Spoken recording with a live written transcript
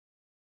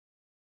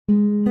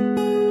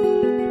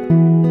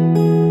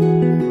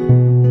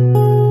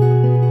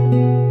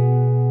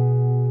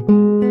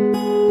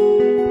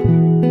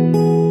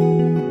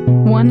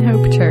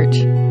Church.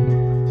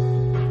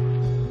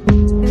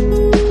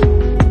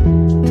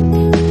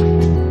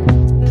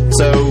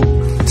 So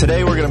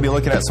today we're going to be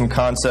looking at some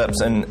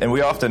concepts, and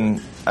we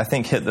often, I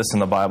think, hit this in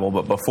the Bible,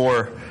 but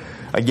before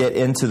I get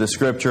into the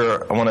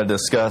scripture, I want to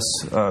discuss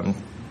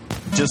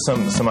just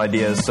some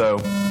ideas. So,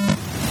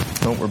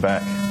 we're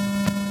back.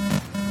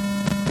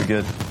 We're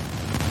good.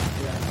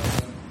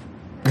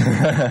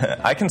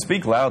 I can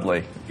speak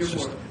loudly.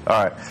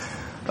 All right.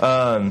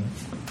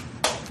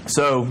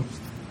 So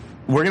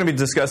we're going to be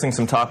discussing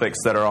some topics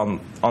that are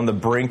on the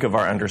brink of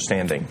our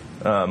understanding.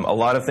 A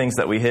lot of things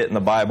that we hit in the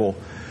Bible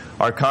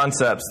are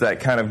concepts that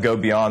kind of go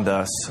beyond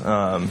us.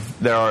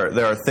 There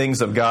are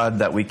things of God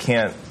that we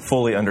can't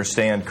fully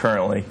understand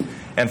currently.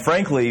 And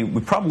frankly,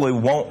 we probably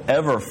won't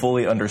ever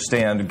fully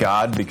understand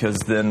God, because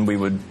then we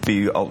would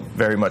be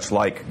very much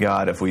like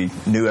God if we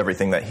knew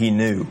everything that He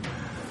knew.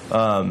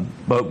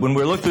 But when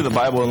we look through the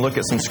Bible and look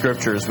at some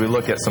scriptures, we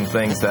look at some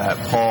things that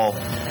Paul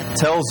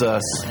tells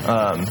us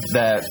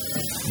that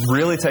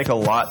really take a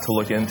lot to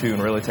look into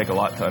and really take a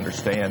lot to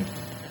understand.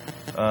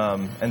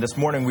 And this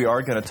morning we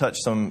are going to touch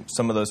some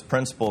of those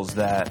principles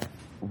that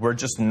we're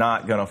just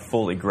not going to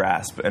fully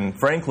grasp. And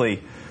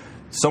frankly,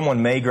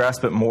 someone may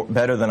grasp it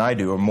better than I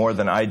do, or more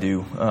than I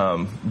do.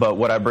 But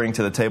what I bring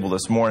to the table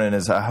this morning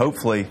is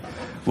hopefully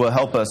will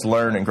help us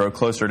learn and grow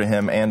closer to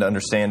Him and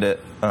understand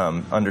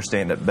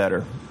it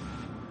better.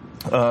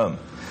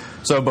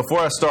 So before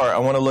I start, I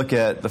want to look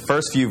at the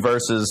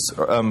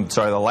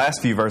the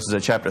last few verses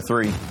of chapter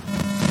 3.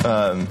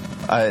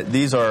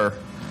 These are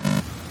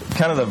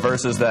kind of the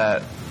verses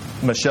that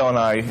Michelle and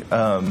I,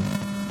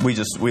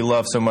 we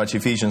love so much.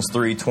 Ephesians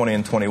 3, 20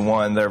 and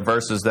 21. They're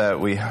verses that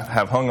we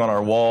have hung on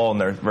our wall,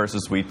 and they're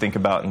verses we think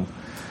about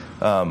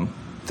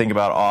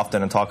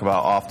often and talk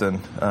about often.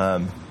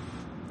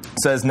 It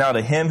says, "Now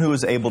to Him who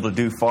is able to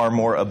do far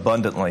more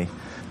abundantly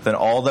than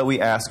all that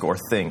we ask or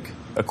think,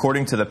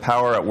 according to the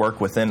power at work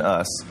within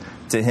us,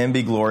 to Him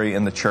be glory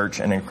in the church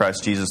and in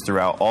Christ Jesus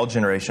throughout all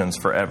generations,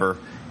 forever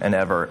and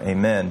ever.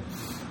 Amen."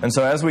 And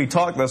so as we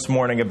talk this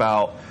morning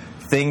about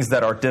things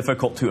that are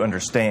difficult to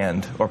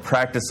understand or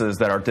practices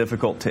that are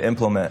difficult to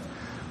implement,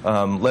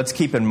 let's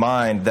keep in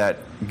mind that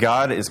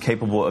God is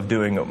capable of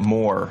doing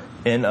more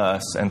in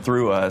us and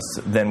through us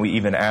than we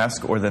even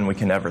ask or than we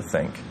can ever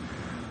think.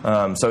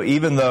 So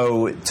even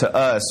though to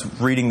us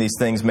reading these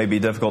things may be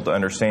difficult to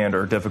understand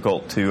or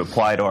difficult to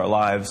apply to our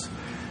lives,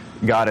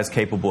 God is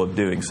capable of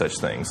doing such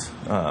things.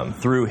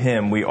 Through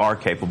Him, we are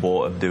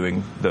capable of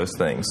doing those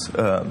things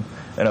and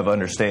of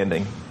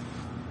understanding.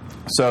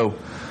 So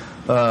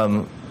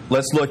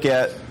let's look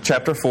at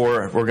chapter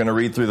 4. We're going to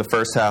read through the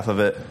first half of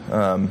it,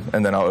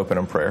 and then I'll open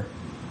in prayer.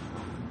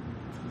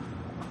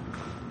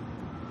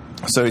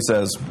 So he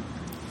says,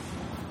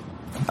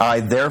 "I,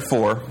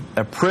 therefore,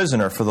 a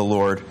prisoner for the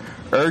Lord,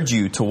 urge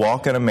you to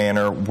walk in a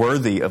manner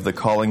worthy of the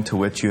calling to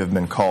which you have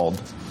been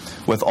called,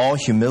 with all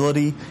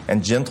humility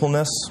and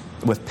gentleness,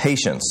 with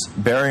patience,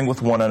 bearing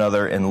with one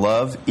another in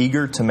love,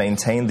 eager to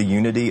maintain the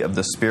unity of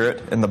the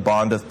Spirit in the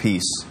bond of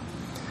peace.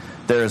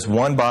 There is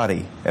one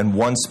body and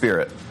one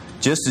Spirit,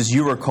 just as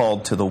you were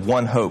called to the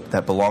one hope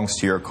that belongs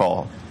to your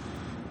call.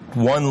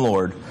 One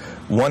Lord,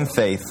 one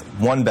faith,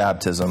 one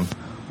baptism,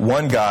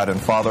 one God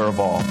and Father of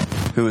all,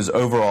 who is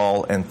over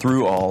all and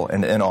through all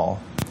and in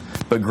all.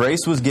 But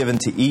grace was given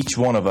to each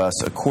one of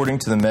us according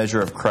to the measure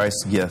of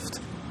Christ's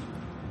gift.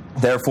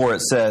 Therefore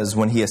it says,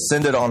 when He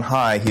ascended on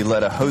high, He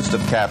led a host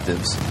of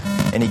captives,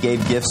 and He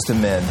gave gifts to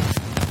men.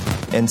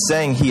 In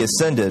saying He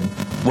ascended,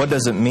 what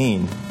does it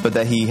mean but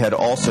that He had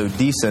also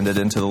descended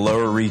into the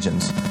lower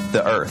regions,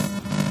 the earth?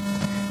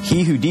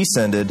 He who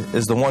descended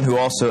is the one who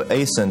also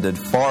ascended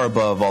far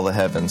above all the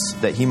heavens,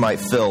 that He might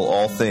fill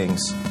all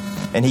things.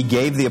 And He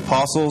gave the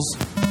apostles,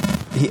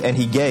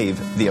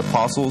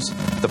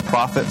 the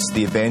prophets,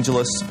 the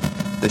evangelists,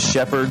 the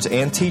shepherds,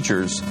 and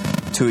teachers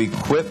to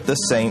equip the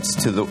saints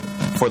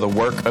for the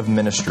work of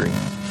ministry,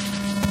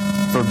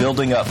 for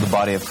building up the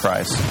body of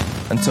Christ,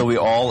 until we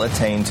all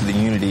attain to the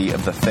unity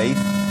of the faith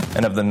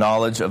and of the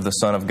knowledge of the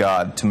Son of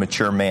God, to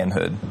mature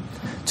manhood,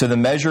 to the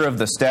measure of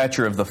the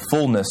stature of the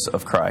fullness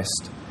of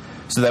Christ,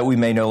 so that we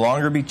may no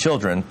longer be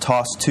children,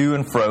 tossed to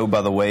and fro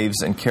by the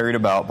waves and carried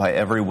about by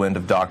every wind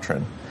of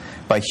doctrine,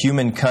 by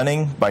human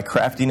cunning, by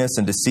craftiness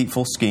and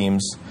deceitful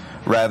schemes.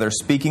 Rather,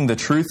 speaking the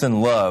truth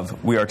in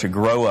love, we are to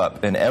grow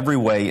up in every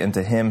way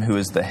into Him who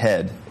is the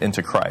head,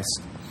 into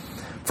Christ,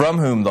 from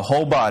whom the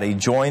whole body,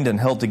 joined and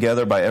held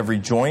together by every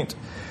joint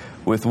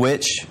with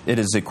which it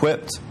is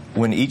equipped,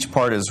 when each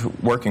part is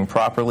working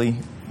properly,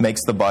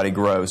 makes the body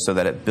grow so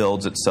that it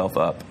builds itself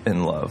up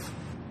in love."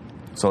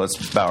 So let's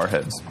bow our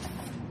heads.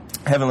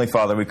 Heavenly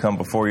Father, we come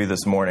before You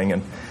this morning,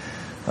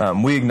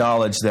 and we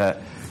acknowledge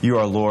that You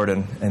are Lord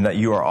and that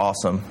You are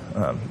awesome,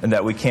 and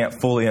that we can't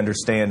fully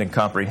understand and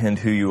comprehend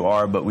who You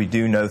are, but we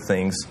do know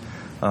things,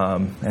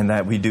 and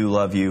that we do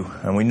love You,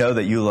 and we know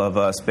that You love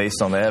us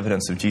based on the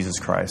evidence of Jesus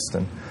Christ.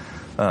 And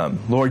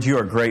Lord, You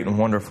are great and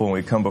wonderful, and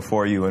we come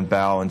before You and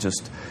bow and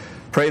just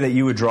Pray that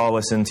you would draw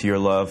us into your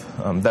love,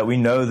 that we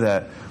know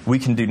that we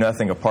can do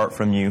nothing apart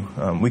from you.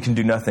 We can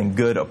do nothing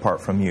good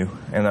apart from you,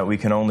 and that we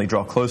can only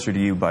draw closer to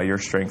you by your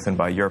strength and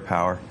by your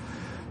power.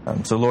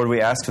 So, Lord,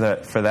 we ask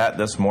for that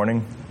this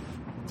morning.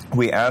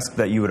 We ask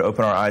that you would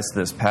open our eyes to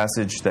this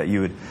passage, that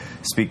you would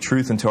speak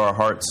truth into our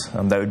hearts,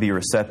 that would be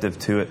receptive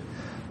to it,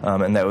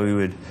 and that we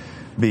would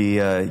be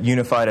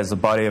unified as a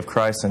body of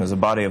Christ and as a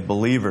body of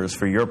believers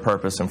for your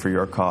purpose and for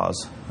your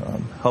cause.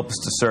 Help us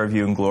to serve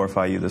you and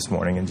glorify you this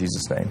morning. In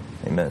Jesus' name,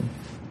 amen.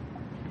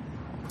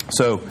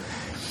 So,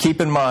 keep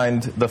in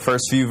mind the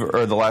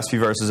last few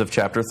verses of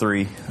chapter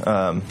 3.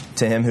 To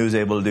him who is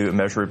able to do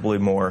immeasurably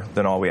more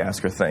than all we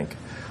ask or think.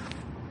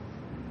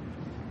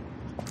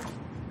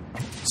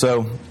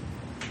 So,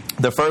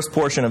 the first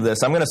portion of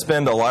this, I'm going to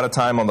spend a lot of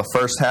time on the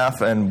first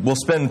half, and we'll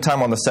spend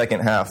time on the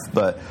second half,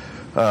 but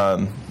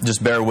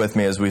just bear with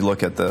me as we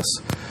look at this.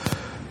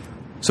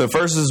 So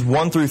verses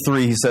 1 through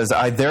 3, he says,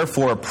 I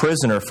therefore a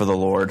prisoner for the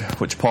Lord,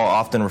 which Paul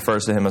often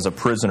refers to him as a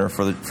prisoner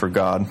for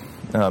God.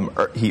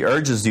 He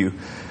urges you,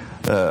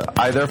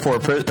 I therefore a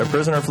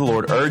prisoner for the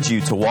Lord urge you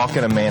to walk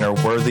in a manner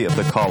worthy of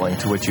the calling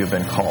to which you have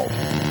been called,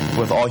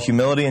 with all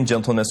humility and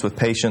gentleness, with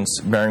patience,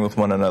 bearing with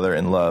one another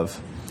in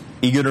love,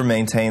 eager to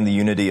maintain the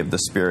unity of the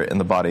Spirit in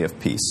the body of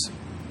peace.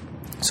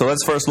 So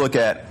let's first look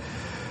at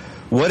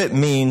what it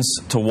means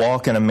to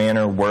walk in a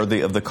manner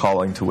worthy of the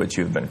calling to which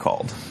you've been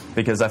called.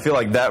 Because I feel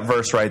like that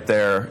verse right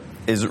there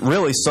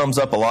really sums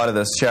up a lot of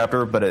this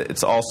chapter, but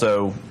it's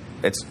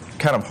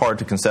kind of hard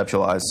to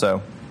conceptualize.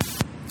 So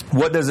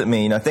what does it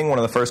mean? I think one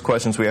of the first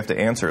questions we have to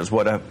answer is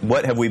what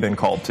have we been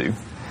called to?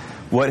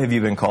 What have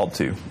you been called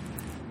to?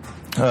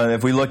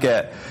 If we look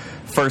at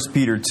 1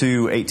 Peter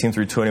 2, 18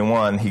 through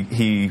 21,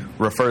 he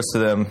refers to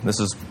them. This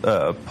is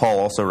Paul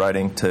also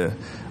writing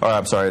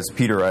it's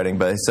Peter writing,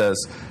 but he says,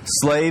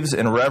 Slaves,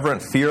 in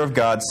reverent fear of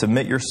God,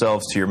 submit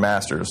yourselves to your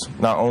masters,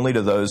 not only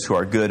to those who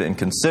are good and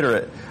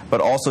considerate,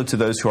 but also to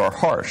those who are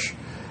harsh.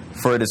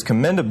 For it is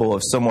commendable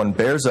if someone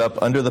bears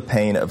up under the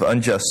pain of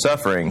unjust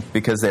suffering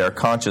because they are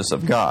conscious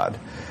of God.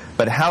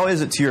 But how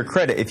is it to your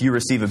credit if you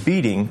receive a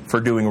beating for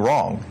doing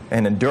wrong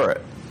and endure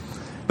it?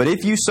 But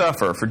if you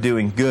suffer for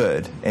doing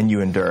good and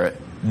you endure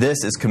it,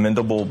 this is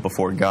commendable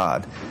before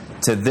God.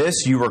 To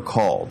this you were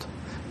called,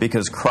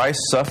 because Christ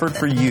suffered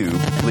for you,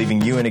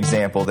 leaving you an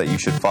example that you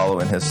should follow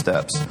in his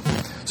steps.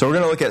 So we're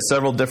going to look at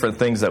several different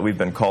things that we've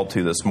been called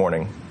to this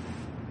morning.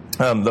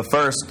 The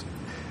first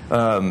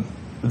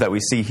that we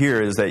see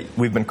here is that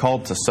we've been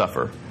called to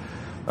suffer.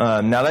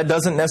 Now that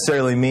doesn't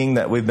necessarily mean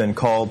that we've been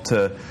called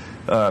to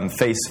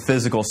face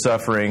physical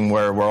suffering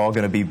where we're all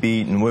going to be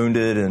beat and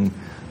wounded and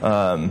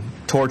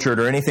tortured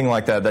or anything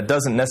like that. That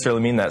doesn't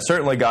necessarily mean that.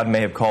 Certainly God may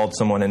have called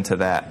someone into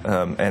that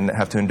and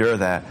have to endure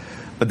that.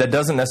 But that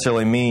doesn't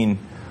necessarily mean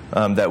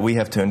that we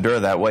have to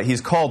endure that. What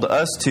he's called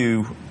us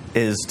to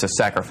is to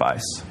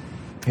sacrifice.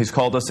 He's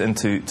called us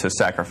to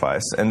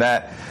sacrifice. And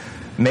that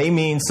may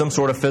mean some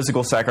sort of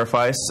physical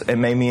sacrifice. It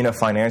may mean a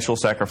financial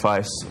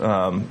sacrifice.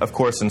 Of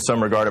course, in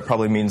some regard, it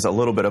probably means a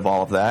little bit of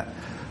all of that.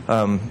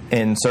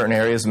 In certain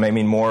areas, it may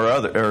mean more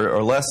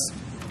or less.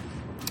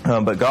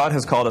 But God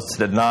has called us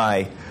to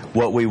deny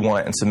what we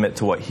want and submit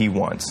to what he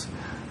wants.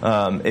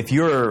 If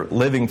you're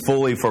living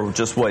fully for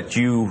just what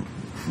you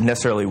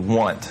necessarily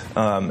want,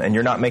 and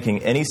you're not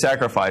making any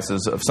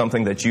sacrifices of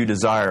something that you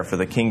desire for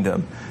the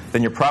kingdom,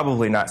 then you're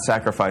probably not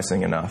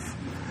sacrificing enough.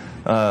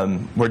 He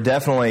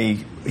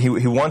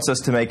wants us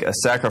to make a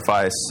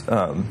sacrifice.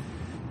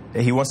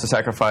 He wants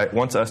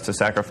us to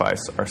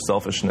sacrifice our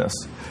selfishness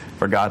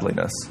for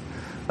godliness.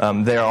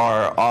 There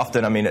are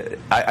often,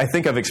 I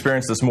think I've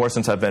experienced this more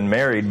since I've been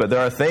married, but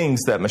there are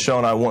things that Michelle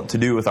and I want to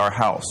do with our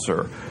house,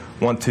 or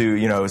want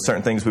to,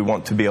 certain things we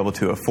want to be able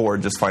to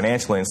afford just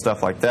financially and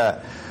stuff like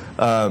that.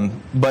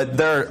 But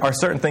there are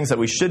certain things that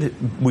we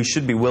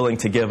should be willing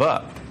to give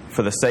up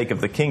for the sake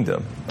of the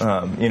kingdom.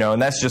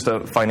 And that's just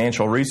a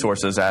financial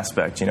resources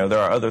aspect. There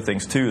are other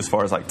things too, as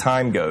far as like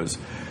time goes.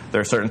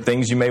 There are certain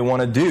things you may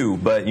want to do,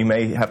 but you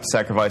may have to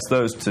sacrifice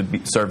those to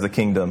serve the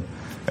kingdom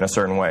in a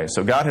certain way.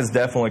 So God has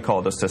definitely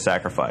called us to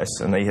sacrifice,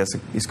 and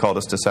He's called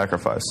us to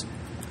sacrifice.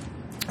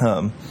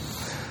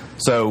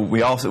 So we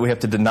have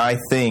to deny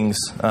things,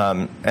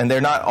 and they're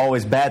not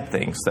always bad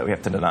things that we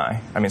have to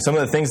deny. Some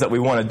of the things that we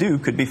want to do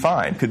could be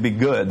fine, could be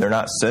good. They're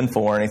not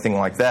sinful or anything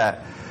like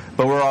that.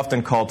 But we're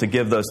often called to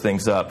give those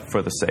things up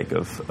for the sake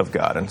of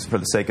God and for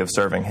the sake of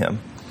serving Him.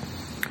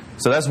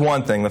 So that's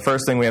one thing. The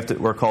first thing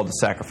we're called to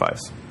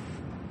sacrifice.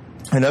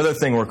 Another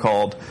thing we're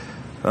called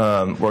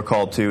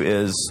to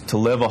is to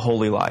live a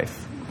holy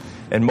life.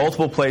 In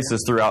multiple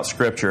places throughout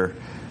Scripture,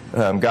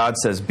 God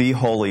says, "Be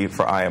holy,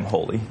 for I am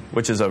holy,"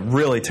 which is a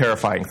really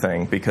terrifying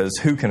thing, because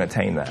who can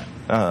attain that?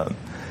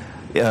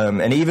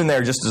 And even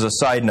there, just as a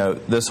side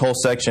note, this whole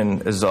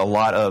section is a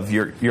lot of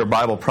your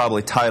Bible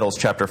probably titles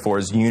chapter 4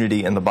 as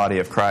unity in the body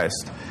of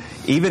Christ.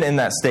 Even in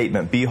that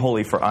statement, "Be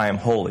holy, for I am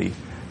holy,"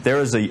 there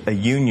is a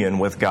union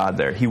with God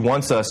there. He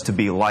wants us to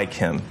be like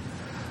Him.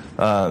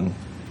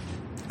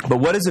 But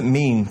what does it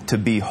mean to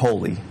be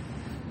holy?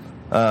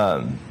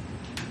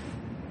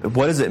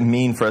 what does it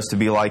mean for us to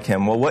be like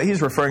him? Well, what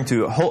he's referring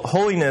to,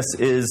 holiness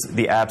is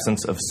the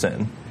absence of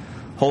sin.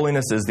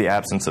 Holiness is the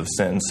absence of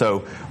sin. So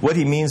what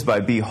he means by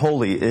be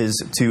holy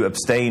is to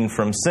abstain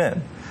from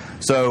sin.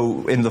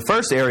 So in the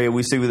first area,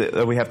 we see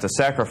that we have to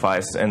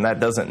sacrifice, and that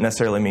doesn't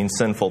necessarily mean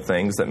sinful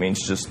things. That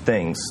means just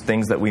things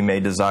that we may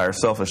desire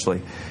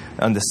selfishly.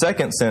 In the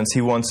second sense,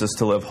 he wants us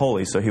to live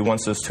holy. So he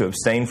wants us to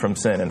abstain from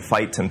sin and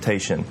fight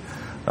temptation.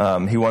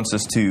 He wants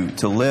us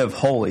to live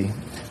holy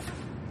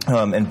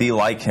and be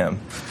like him.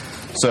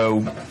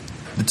 So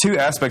the two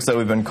aspects that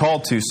we've been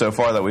called to so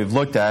far that we've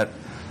looked at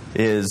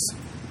is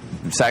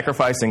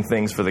sacrificing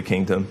things for the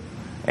kingdom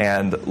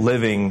and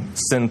living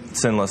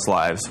sinless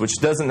lives, which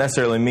doesn't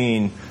necessarily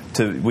mean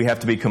we have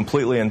to be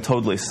completely and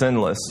totally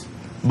sinless,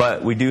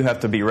 but we do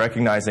have to be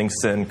recognizing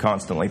sin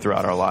constantly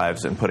throughout our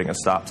lives and putting a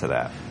stop to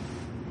that.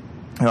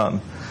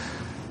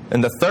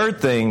 And the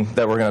third thing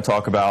that we're going to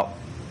talk about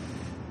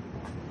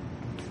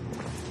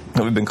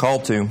that we've been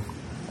called to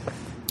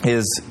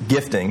is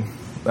gifting.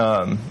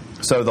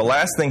 So the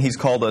last thing he's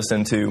called us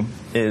into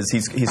is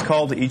he's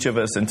called each of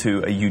us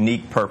into a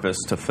unique purpose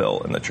to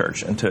fill in the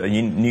church, and to a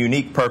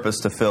unique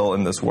purpose to fill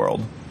in this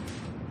world.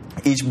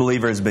 Each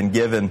believer has been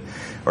given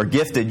or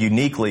gifted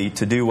uniquely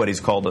to do what he's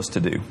called us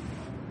to do.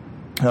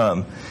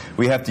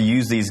 We have to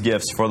use these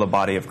gifts for the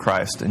body of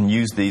Christ and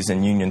use these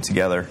in union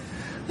together.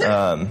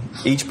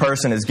 Each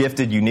person is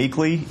gifted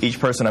uniquely. Each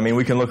person,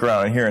 we can look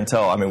around here and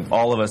tell,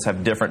 all of us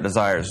have different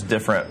desires,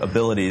 different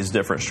abilities,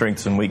 different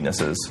strengths and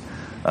weaknesses.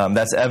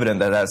 That's evident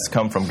that that's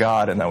come from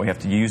God, and that we have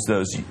to use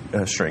those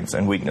strengths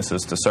and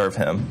weaknesses to serve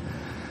him.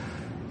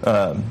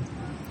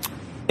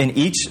 In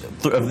each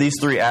of these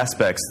three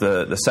aspects,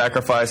 the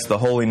sacrifice, the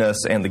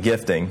holiness, and the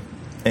gifting,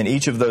 in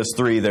each of those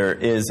three there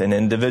is an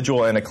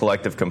individual and a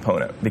collective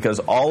component, because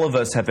all of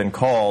us have been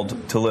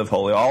called to live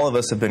holy. All of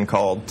us have been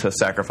called to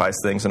sacrifice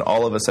things, and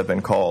all of us have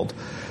been called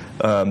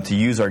to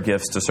use our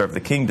gifts to serve the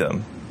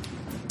kingdom.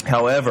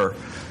 However,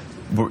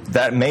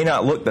 that may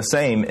not look the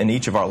same in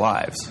each of our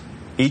lives.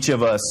 Each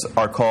of us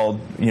are called,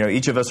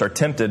 each of us are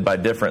tempted by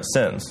different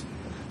sins.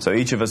 So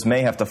each of us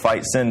may have to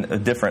fight sin, a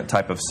different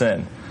type of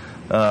sin.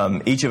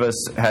 Each of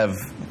us have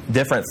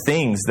different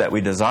things that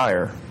we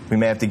desire. We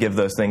may have to give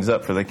those things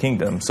up for the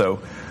kingdom. So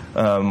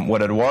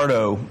what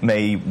Eduardo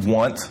may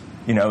want,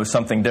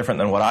 something different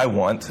than what I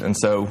want. And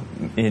so,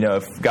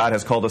 if God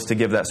has called us to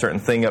give that certain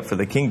thing up for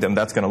the kingdom,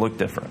 that's going to look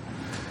different.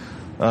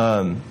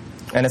 And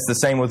it's the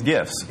same with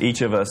gifts.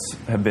 Each of us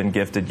have been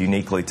gifted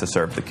uniquely to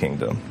serve the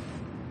kingdom.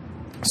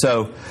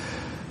 So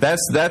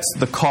that's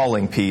the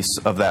calling piece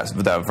of that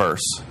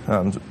verse.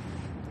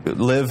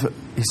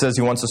 He says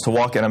he wants us to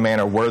walk in a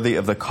manner worthy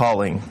of the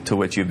calling to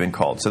which you've been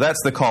called. So that's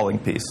the calling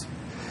piece.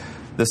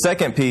 The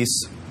second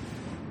piece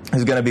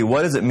is going to be,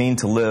 what does it mean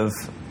to live?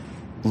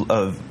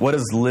 What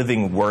does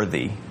living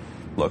worthy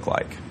look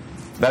like?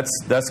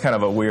 That's kind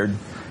of a weird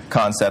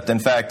concept. In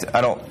fact,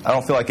 I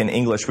don't feel like in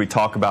English we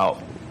talk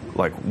about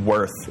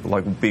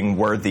worth, being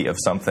worthy of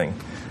something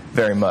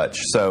very much.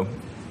 So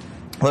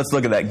let's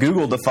look at that.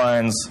 Google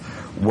defines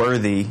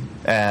worthy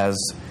as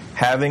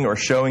having or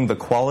showing the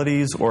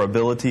qualities or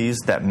abilities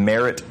that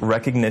merit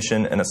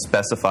recognition in a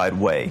specified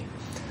way.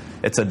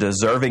 It's a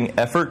deserving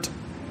effort,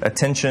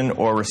 attention,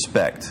 or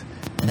respect.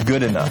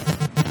 Good enough.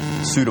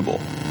 Suitable.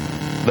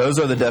 Those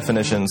are the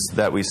definitions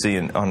that we see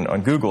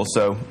on Google.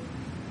 So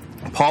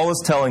Paul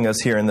is telling us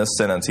here in this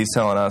sentence, he's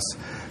telling us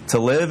to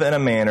live in a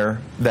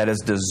manner that is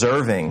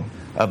deserving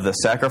of the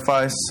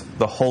sacrifice,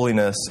 the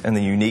holiness, and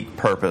the unique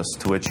purpose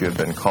to which you have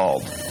been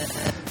called.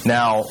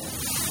 Now,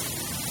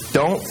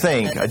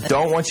 I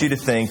don't want you to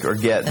think or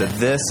get that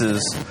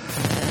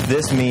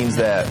this means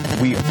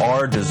that we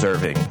are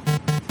deserving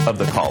of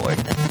the calling.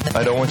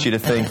 I don't want you to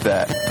think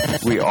that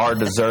we are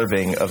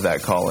deserving of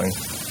that calling.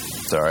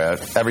 Sorry,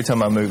 every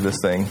time I move this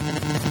thing,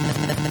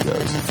 it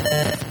goes.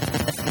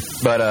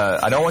 But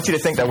I don't want you to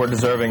think that we're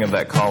deserving of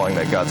that calling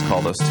that God's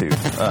called us to,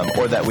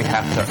 or that we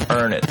have to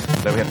earn it,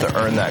 that we have to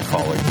earn that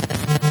calling,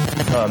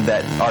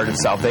 that our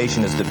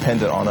salvation is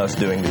dependent on us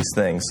doing these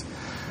things.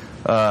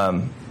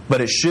 But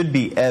it should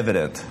be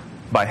evident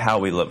by how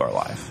we live our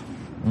life.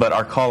 But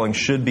our calling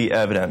should be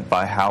evident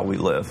by how we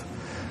live.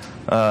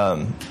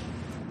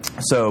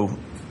 So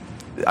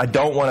I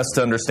don't want us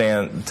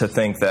to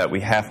think that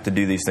we have to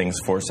do these things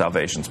for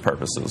salvation's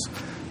purposes.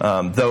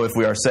 Though if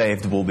we are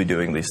saved, we'll be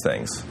doing these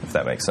things, if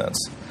that makes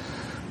sense.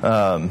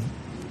 And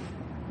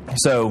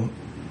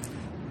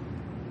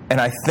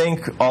I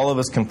think all of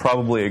us can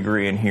probably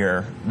agree in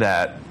here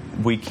that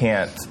we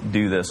can't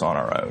do this on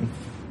our own.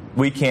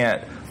 We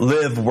can't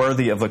live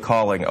worthy of the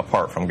calling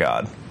apart from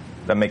God.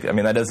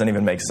 That doesn't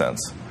even make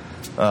sense.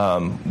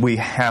 We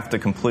have to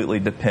completely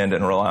depend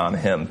and rely on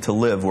Him to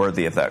live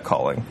worthy of that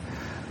calling.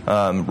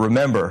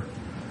 Remember,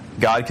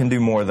 God can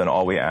do more than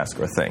all we ask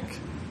or think.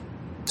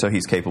 So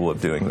He's capable of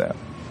doing that.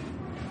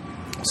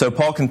 So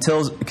Paul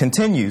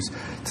continues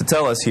to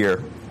tell us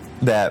here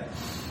that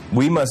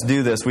we must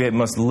do this. We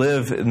must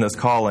live in this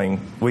calling.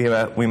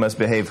 We must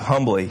behave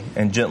humbly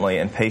and gently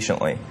and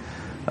patiently.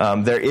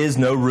 There is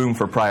no room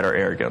for pride or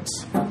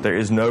arrogance. There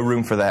is no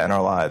room for that in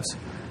our lives.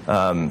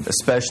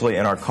 especially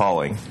in our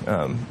calling.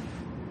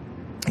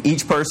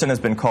 Each person has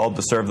been called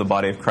to serve the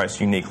body of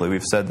Christ uniquely.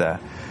 We've said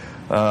that.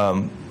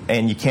 And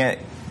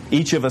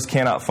each of us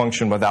cannot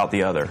function without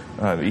the other.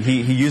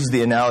 He uses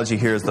the analogy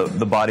here as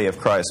the body of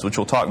Christ, which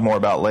we'll talk more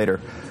about later.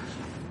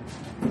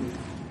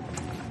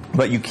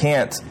 But you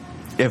can't,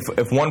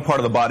 if one part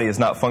of the body is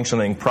not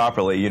functioning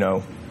properly,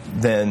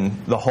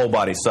 then the whole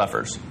body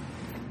suffers.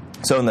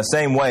 So in the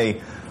same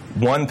way,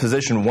 one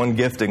position, one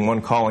gifting,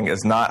 one calling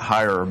is not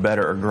higher or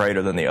better or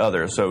greater than the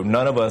other. So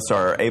none of us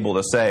are able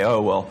to say,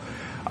 oh, well,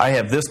 I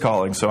have this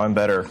calling, so I'm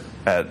better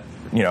at,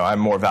 I'm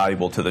more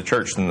valuable to the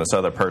church than this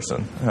other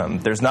person.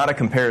 There's not a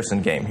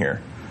comparison game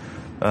here.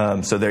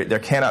 So there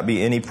cannot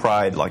be any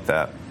pride like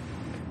that.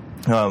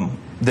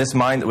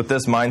 With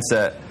this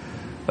mindset,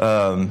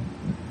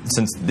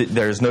 since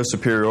there's no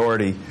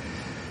superiority,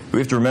 we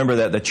have to remember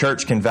that the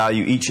church can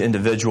value each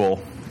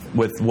individual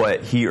with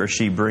what he or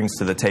she brings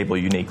to the table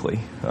uniquely.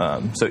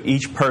 So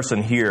each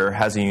person here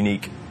has a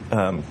unique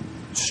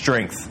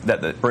strength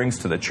that brings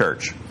to the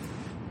church.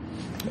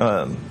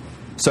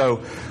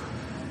 So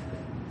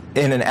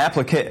in an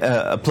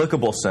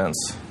applicable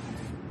sense,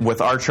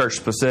 with our church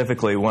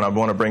specifically, what I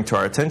want to bring to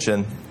our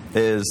attention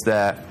is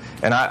that,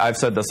 and I've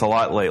said this a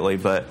lot lately,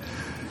 but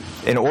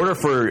in order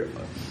for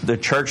the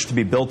church to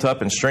be built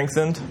up and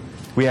strengthened,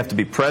 we have to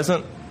be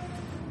present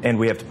and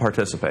we have to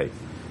participate.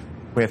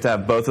 We have to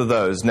have both of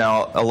those.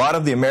 Now, a lot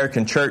of the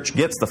American church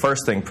gets the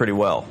first thing pretty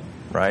well,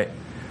 right?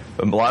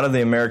 But a lot of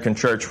the American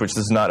church, which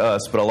is not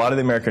us, but a lot of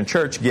the American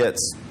church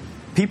gets,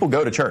 people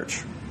go to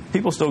church.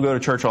 People still go to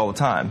church all the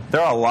time.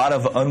 There are a lot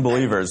of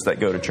unbelievers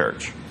that go to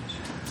church.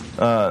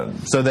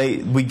 So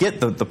we get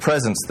the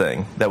presence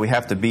thing, that we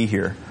have to be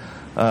here.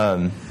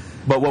 But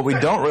what we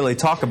don't really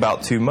talk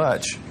about too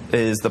much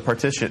is the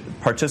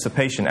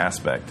participation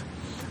aspect.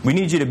 We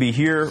need you to be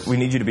here. We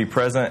need you to be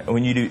present. And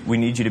we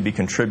need you to be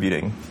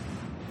contributing.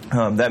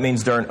 That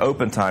means during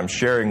open time,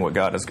 sharing what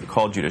God has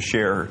called you to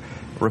share,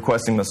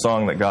 requesting the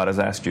song that God has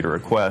asked you to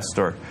request,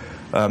 or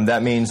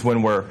that means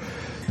when we're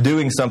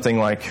doing something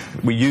like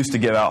we used to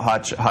give out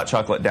hot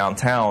chocolate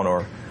downtown,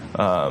 or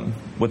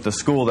with the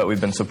school that we've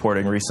been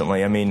supporting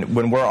recently. I mean,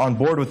 when we're on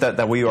board with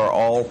that we are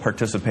all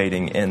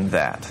participating in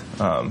that.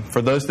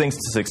 For those things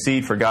to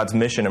succeed, for God's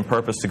mission and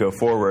purpose to go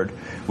forward,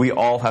 we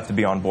all have to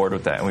be on board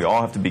with that, and we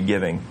all have to be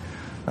giving.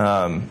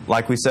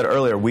 Like we said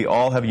earlier, we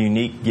all have a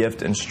unique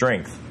gift and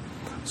strength.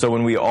 So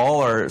when we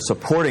all are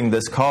supporting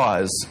this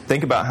cause,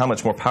 think about how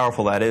much more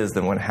powerful that is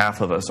than when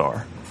half of us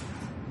are.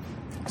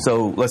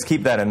 So let's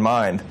keep that in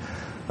mind.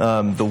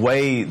 The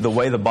way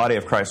the body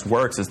of Christ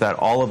works is that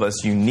all of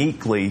us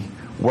uniquely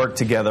work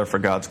together for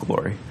God's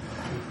glory.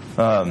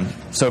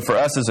 So for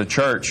us as a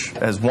church,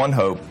 as One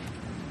Hope,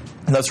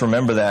 let's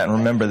remember that, and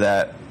remember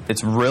that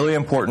it's really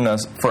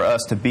important for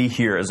us to be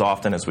here as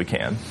often as we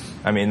can.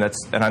 I mean,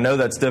 and I know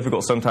that's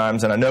difficult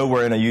sometimes, and I know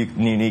we're in a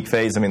unique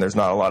phase. I mean, there's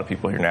not a lot of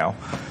people here now.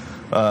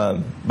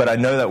 But I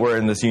know that we're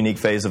in this unique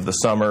phase of the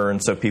summer,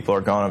 and so people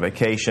are gone on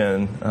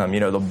vacation.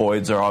 The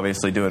Boyds are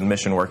obviously doing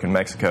mission work in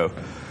Mexico.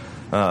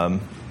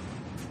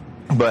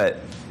 But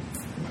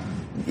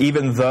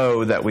even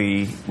though that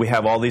we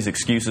have all these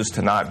excuses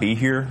to not be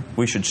here,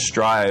 we should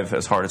strive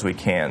as hard as we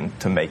can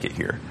to make it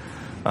here.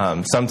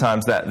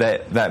 Sometimes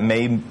that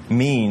may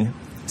mean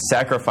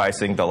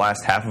sacrificing the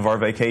last half of our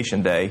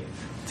vacation day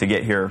to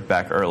get here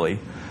back early.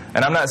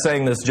 And I'm not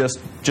saying this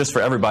just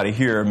for everybody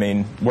here. I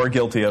mean, we're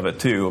guilty of it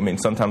too. I mean,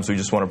 sometimes we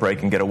just want to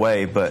break and get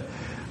away. But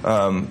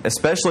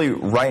especially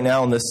right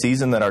now in this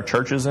season that our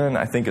church is in,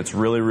 I think it's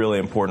really, really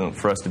important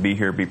for us to be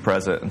here, be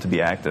present, and to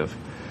be active.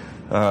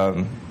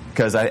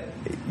 Because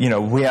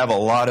we have a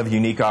lot of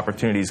unique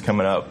opportunities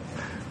coming up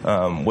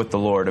with the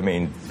Lord. I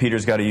mean,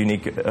 Peter's got a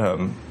unique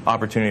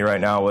opportunity right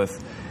now with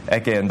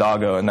Eke and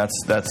Dago, and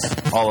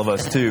that's all of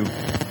us too.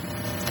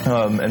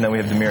 And then we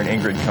have Demir and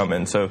Ingrid come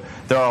in. So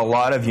there are a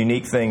lot of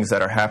unique things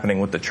that are happening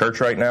with the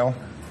church right now.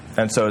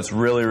 And so it's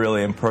really,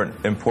 really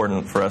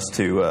important for us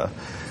to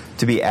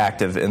be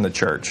active in the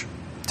church,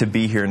 to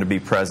be here and to be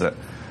present.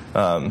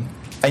 And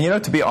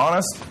to be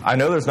honest, I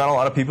know there's not a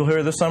lot of people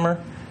here this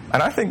summer.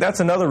 And I think that's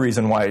another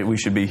reason why we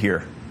should be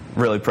here,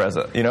 really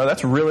present.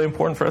 That's really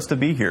important for us to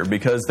be here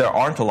because there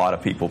aren't a lot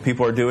of people.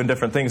 People are doing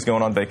different things,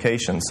 going on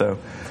vacation. So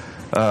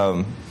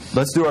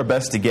let's do our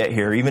best to get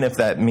here, even if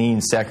that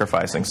means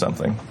sacrificing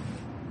something.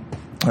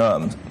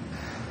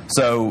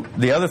 So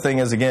the other thing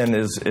is, again,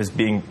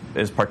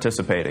 is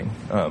participating.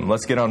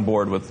 Let's get on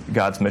board with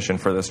God's mission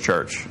for this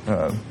church.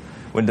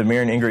 When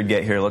Demir and Ingrid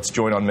get here, let's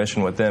join on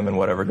mission with them and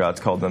whatever God's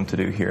called them to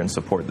do here and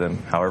support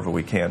them however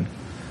we can.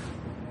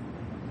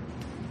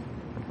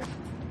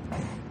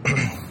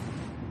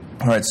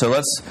 All right, so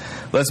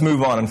let's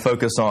move on and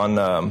focus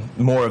on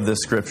more of this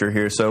scripture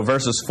here. So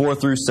verses 4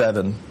 through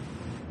 7,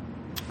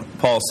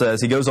 Paul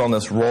says, he goes on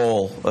this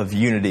role of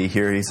unity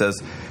here. He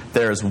says,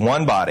 there is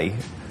one body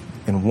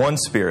and one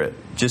spirit,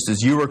 just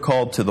as you were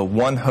called to the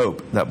one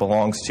hope that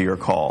belongs to your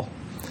call.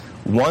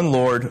 One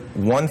Lord,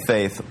 one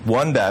faith,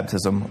 one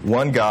baptism,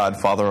 one God,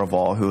 Father of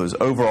all, who is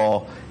over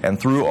all and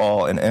through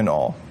all and in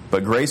all.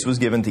 but grace was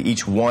given to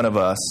each one of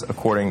us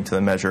according to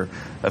the measure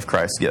of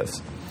Christ's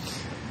gifts.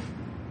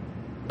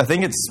 I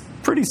think it's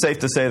pretty safe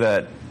to say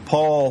that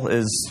Paul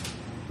is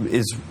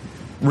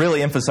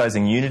really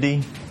emphasizing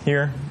unity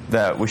here,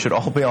 that we should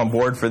all be on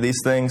board for these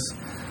things.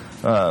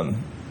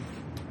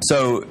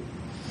 So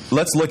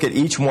let's look at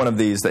each one of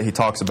these that he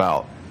talks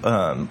about.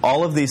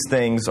 All of these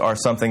things are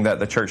something that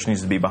the church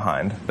needs to be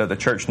behind, that the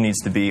church needs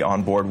to be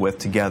on board with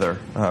together,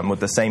 with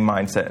the same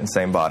mindset and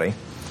same body.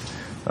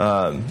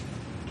 And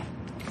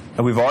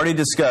we've already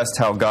discussed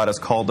how God has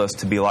called us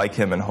to be like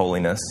Him in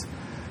holiness,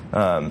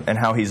 and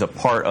how He's a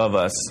part of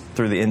us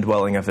through the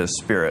indwelling of His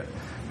Spirit.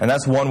 And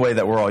that's one way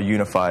that we're all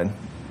unified.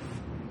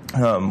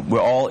 We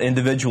all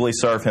individually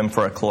serve Him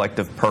for a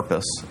collective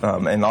purpose,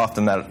 and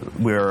often that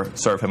we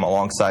serve Him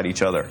alongside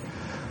each other.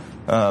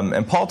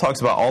 And Paul talks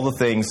about all the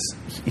things,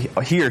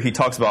 here he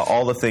talks about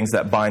all the things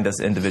that bind us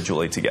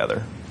individually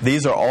together.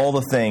 These are all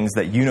the things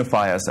that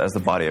unify us as the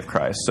body of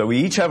Christ. So we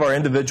each have our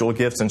individual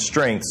gifts and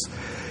strengths,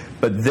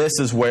 but this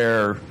is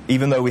where,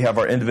 even though we have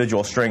our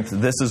individual strengths,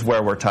 this is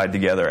where we're tied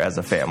together as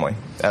a family,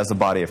 as the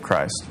body of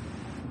Christ.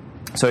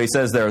 So he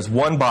says there is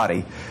one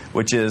body,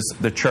 which is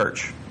the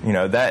church. You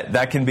know,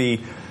 that can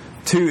be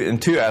in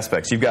two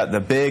aspects. You've got the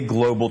big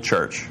global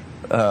church.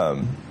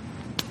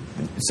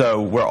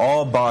 So we're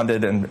all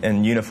bonded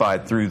and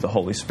unified through the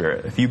Holy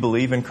Spirit. If you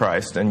believe in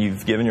Christ and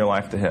you've given your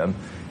life to Him,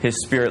 His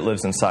Spirit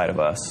lives inside of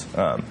us.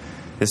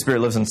 His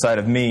Spirit lives inside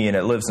of me, and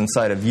it lives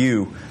inside of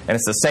you. And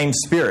it's the same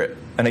Spirit.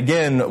 And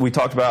again, we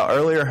talked about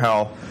earlier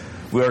how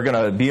we are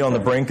going to be on the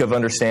brink of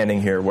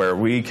understanding here where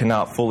we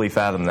cannot fully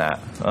fathom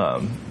that.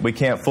 We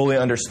can't fully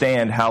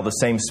understand how the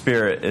same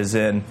Spirit is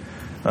in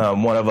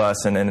one of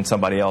us and in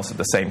somebody else at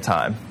the same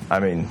time. I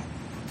mean,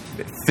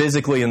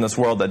 physically in this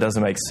world, that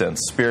doesn't make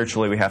sense.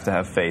 Spiritually, we have to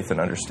have faith and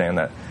understand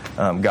that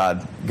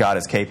God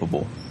is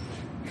capable.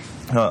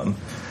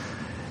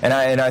 And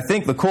I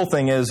think the cool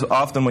thing is,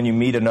 often when you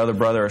meet another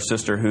brother or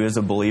sister who is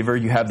a believer,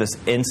 you have this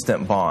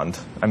instant bond.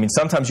 I mean,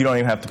 sometimes you don't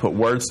even have to put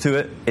words to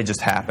it. It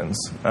just happens.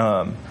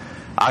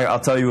 I'll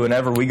tell you,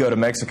 whenever we go to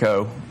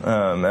Mexico,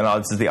 and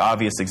this is the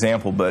obvious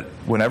example, but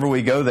whenever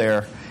we go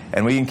there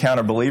and we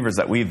encounter believers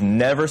that we've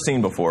never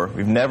seen before,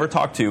 we've never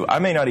talked to, I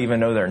may not even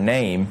know their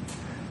name,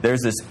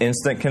 there's this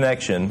instant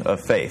connection of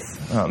faith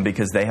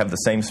because they have the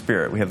same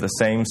Spirit. We have the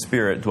same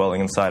Spirit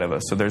dwelling inside of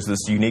us. So there's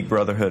this unique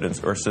brotherhood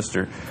or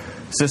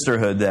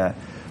sisterhood that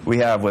we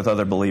have with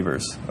other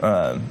believers.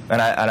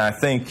 And I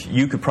think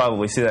you could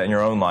probably see that in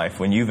your own life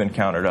when you've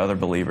encountered other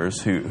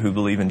believers who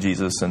believe in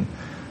Jesus and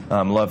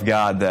love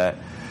God, that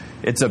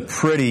it's a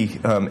pretty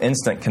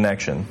instant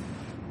connection.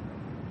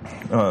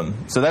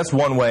 So that's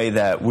one way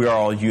that we are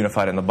all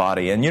unified in the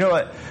body. And you know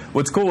what?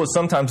 What's cool is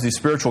sometimes these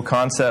spiritual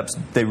concepts,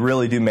 they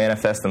really do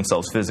manifest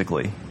themselves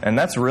physically. And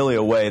that's really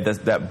a way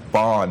that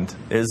bond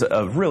is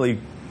a really,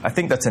 I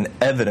think that's an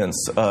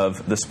evidence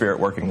of the Spirit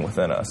working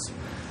within us.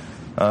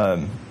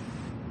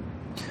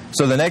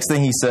 So the next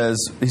thing he says,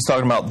 he's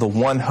talking about the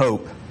one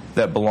hope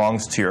that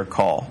belongs to your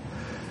call.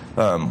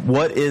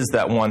 What is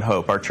that one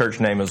hope? Our church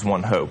name is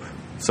One Hope.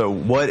 So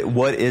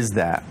what is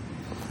that?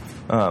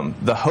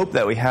 The hope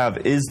that we have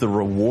is the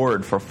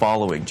reward for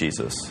following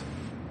Jesus.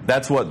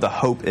 That's what the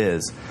hope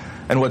is.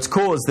 And what's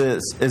cool is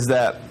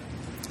that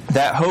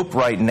hope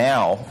right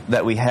now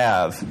that we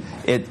have,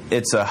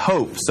 it's a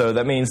hope. So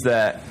that means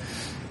that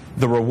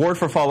the reward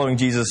for following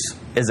Jesus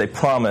is a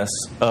promise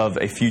of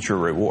a future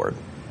reward,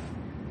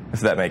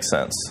 if that makes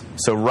sense.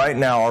 So right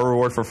now, our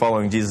reward for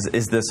following Jesus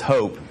is this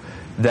hope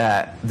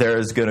that there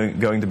is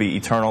going to be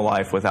eternal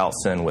life without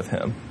sin with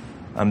Him.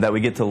 That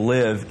we get to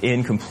live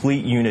in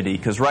complete unity.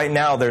 Because right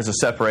now there's a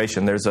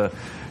separation.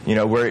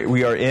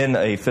 We are in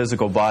a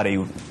physical body.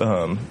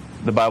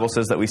 The Bible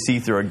says that we see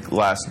through a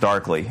glass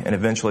darkly, and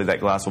eventually that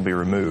glass will be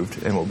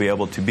removed, and we'll be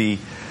able to be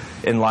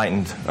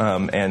enlightened,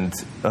 and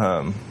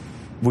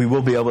we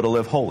will be able to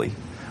live holy.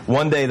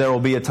 One day there will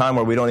be a time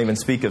where we don't even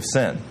speak of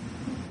sin,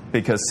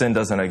 because sin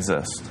doesn't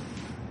exist.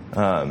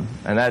 And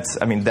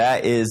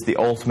that is the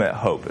ultimate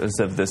hope, is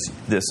of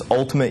this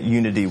ultimate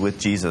unity with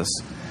Jesus.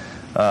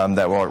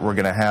 That we're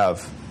going to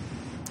have.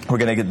 We're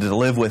going to get to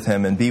live with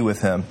Him and be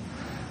with Him.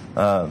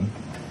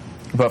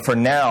 But for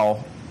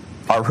now,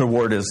 our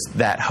reward is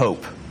that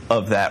hope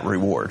of that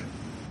reward,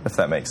 if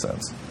that makes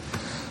sense.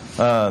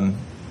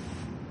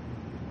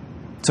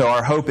 So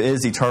our hope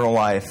is eternal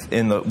life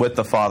with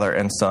the Father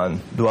and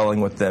Son,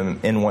 dwelling with them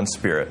in one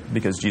Spirit,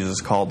 because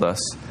Jesus called us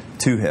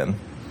to Him.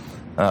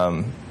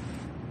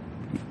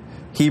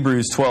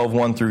 Hebrews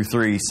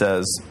 12:1-3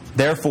 says,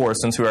 "Therefore,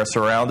 since we are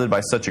surrounded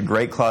by such a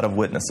great cloud of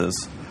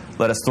witnesses,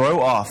 let us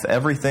throw off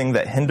everything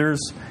that hinders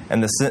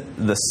and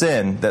the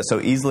sin that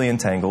so easily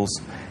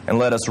entangles, and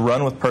let us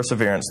run with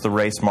perseverance the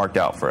race marked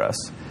out for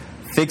us,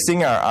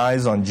 fixing our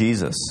eyes on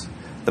Jesus,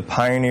 the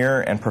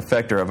pioneer and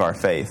perfecter of our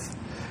faith.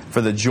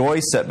 For the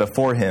joy set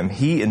before Him,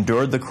 He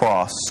endured the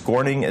cross,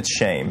 scorning its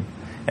shame,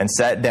 and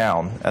sat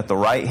down at the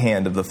right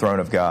hand of the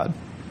throne of God.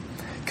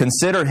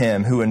 Consider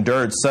Him who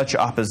endured such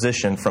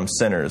opposition from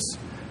sinners,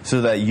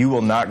 so that you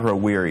will not grow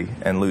weary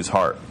and lose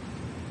heart."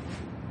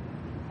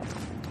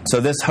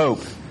 So this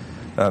hope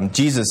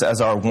Jesus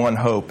as our one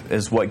hope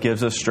is what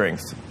gives us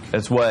strength.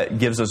 It's what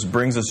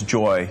brings us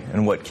joy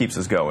and what keeps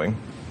us going.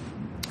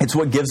 It's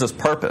what gives us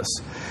purpose.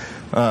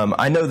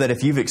 I know that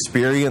if you've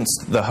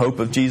experienced the hope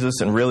of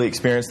Jesus and really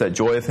experienced that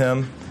joy of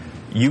Him,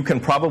 you can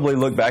probably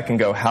look back and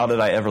go, how did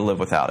I ever live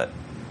without it?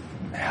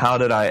 How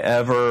did I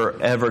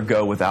ever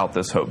go without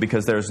this hope?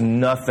 Because there's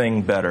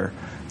nothing better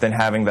than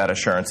having that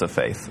assurance of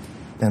faith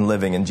and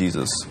living in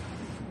Jesus.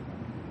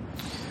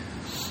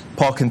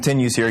 Paul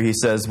continues here. He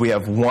says, we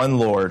have one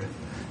Lord.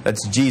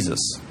 That's Jesus.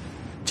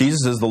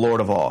 Jesus is the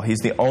Lord of all. He's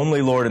the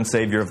only Lord and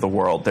Savior of the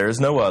world. There is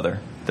no other.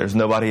 There's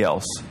nobody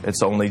else.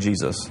 It's only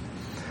Jesus.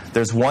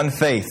 There's one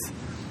faith.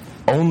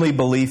 Only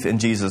belief in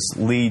Jesus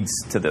leads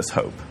to this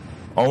hope.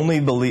 Only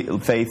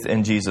faith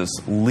in Jesus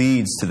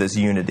leads to this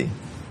unity.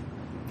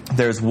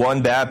 There's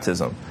one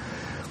baptism.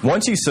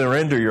 Once you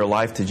surrender your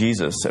life to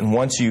Jesus and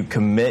once you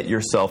commit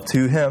yourself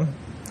to Him,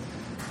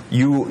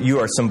 you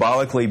are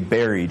symbolically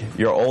buried.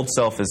 Your old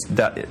self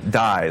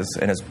dies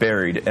and is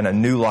buried, and a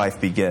new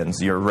life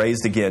begins. You're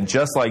raised again,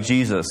 just like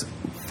Jesus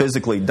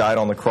physically died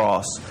on the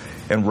cross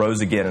and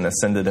rose again and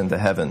ascended into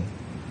heaven.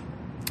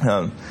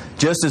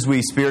 Just as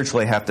we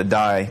spiritually have to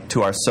die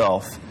to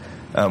ourselves,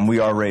 we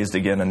are raised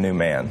again a new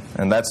man.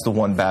 And that's the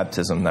one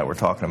baptism that we're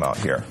talking about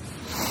here.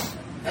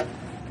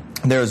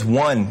 There is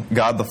one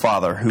God the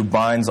Father who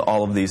binds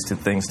all of these two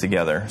things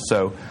together.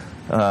 So,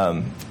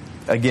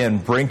 again,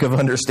 brink of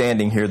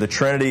understanding here. The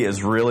Trinity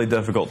is really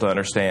difficult to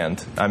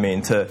understand. I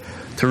mean, to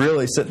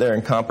really sit there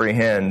and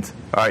comprehend,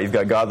 all right, you've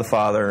got God the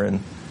Father and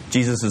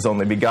Jesus' is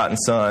only begotten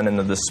Son and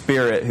the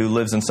Spirit who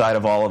lives inside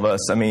of all of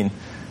us. I mean,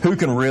 who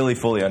can really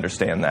fully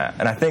understand that?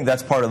 And I think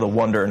that's part of the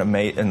wonder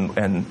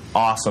and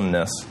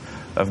awesomeness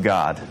of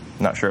God.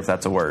 I'm not sure if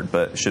that's a word,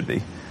 but it should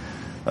be.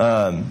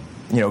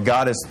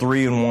 God is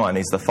 3 in 1.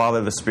 He's the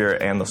Father, the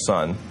Spirit, and the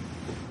Son.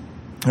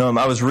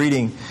 I was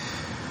reading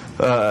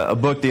a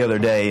book the other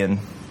day, and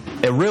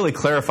it really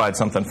clarified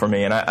something for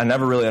me. And I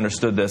never really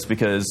understood this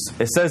because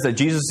it says that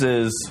Jesus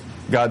is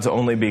God's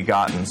only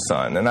begotten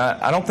Son. And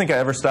I don't think I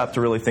ever stopped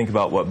to really think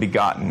about what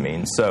begotten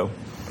means. So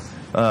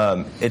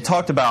it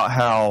talked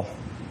about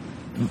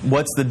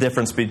what's the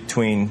difference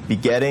between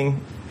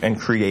begetting and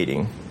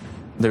creating.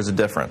 There's a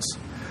difference.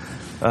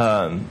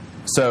 And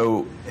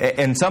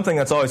something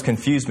that's always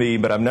confused me,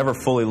 but I've never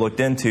fully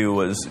looked into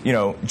was,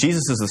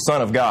 Jesus is the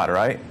Son of God,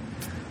 right?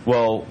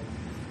 Well,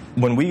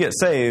 when we get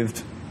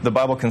saved, the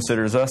Bible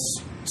considers us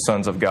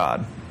sons of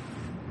God.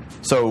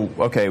 So,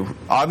 okay,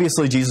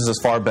 obviously Jesus is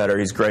far better.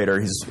 He's greater.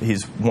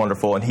 He's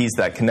wonderful, and He's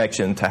that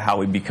connection to how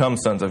we become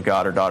sons of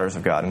God or daughters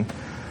of God.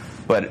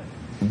 But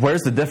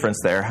where's the difference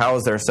there? How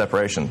is there a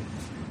separation?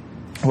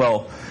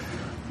 Well,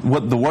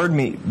 what the word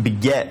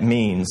beget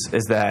means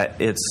is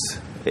that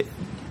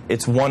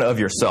it's one of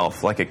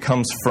yourself, like it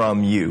comes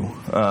from you.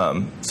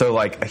 So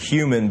like a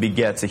human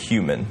begets a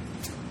human,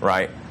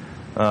 right?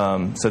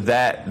 So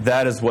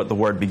that is what the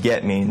word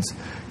beget means.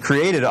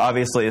 Created,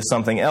 obviously, is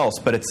something else,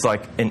 but it's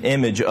like an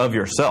image of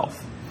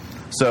yourself.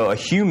 So a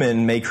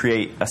human may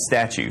create a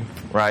statue,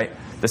 right?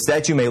 The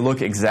statue may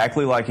look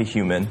exactly like a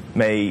human,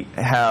 may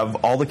have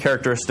all the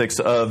characteristics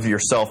of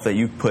yourself that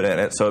you put in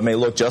it. So it may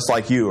look just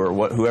like you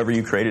or whoever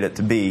you created it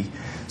to be.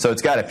 So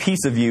it's got a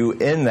piece of you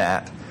in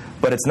that,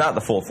 but it's not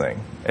the full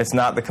thing. It's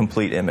not the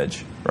complete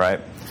image, right?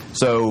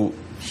 So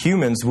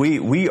humans,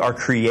 we are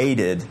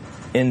created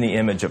in the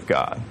image of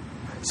God.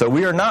 So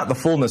we are not the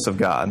fullness of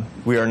God.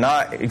 We are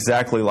not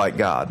exactly like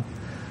God.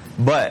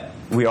 But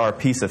we are a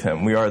piece of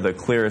Him. We are the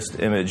clearest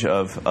image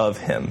of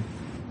Him.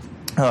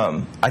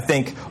 I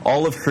think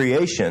all of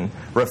creation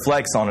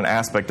reflects on an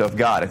aspect of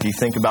God. If you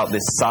think about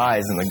this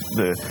size and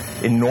the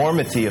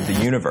enormity of the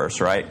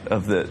universe, right,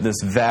 of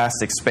this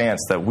vast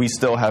expanse that we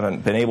still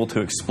haven't been able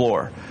to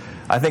explore,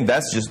 I think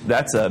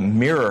that's a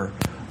mirror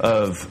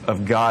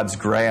of God's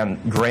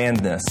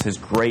grandness, His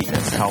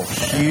greatness, how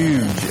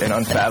huge and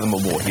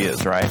unfathomable He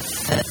is, right?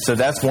 So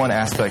that's one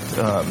aspect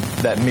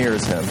that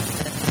mirrors Him.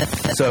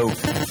 So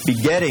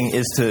begetting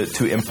is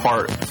to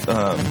impart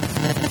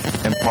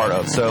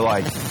of. So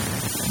like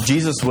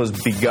Jesus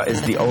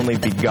is the only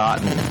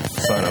begotten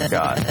Son of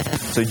God.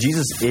 So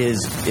Jesus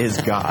is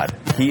God.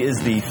 He is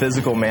the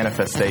physical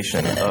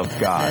manifestation of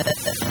God.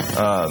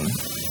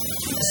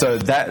 So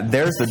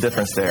there's the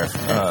difference there.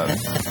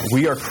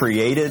 We are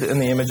created in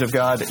the image of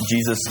God.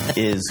 Jesus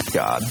is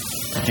God.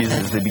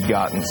 Jesus is the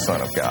begotten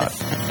Son of God.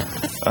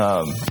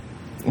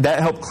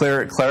 That helped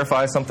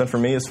clarify something for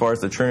me as far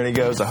as the Trinity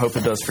goes. I hope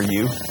it does for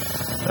you.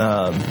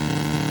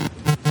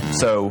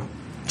 So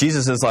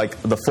Jesus is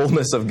like the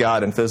fullness of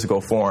God in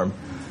physical form,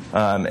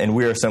 and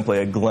we are simply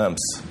a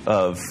glimpse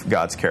of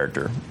God's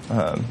character.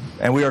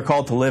 And we are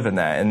called to live in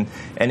that.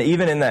 And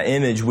even in that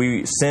image,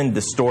 sin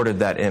distorted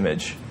that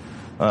image.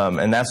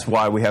 And that's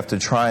why we have to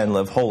try and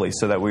live holy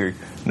so that we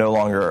no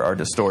longer are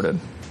distorted.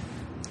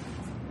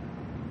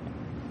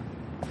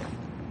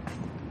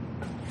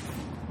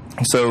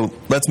 So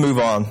let's move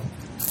on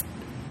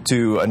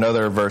to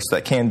another verse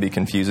that can be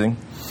confusing.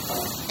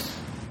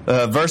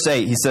 Verse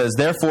 8, he says,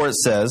 "Therefore it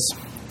says,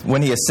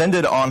 when He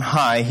ascended on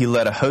high, He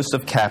led a host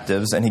of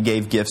captives, and He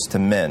gave gifts to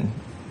men."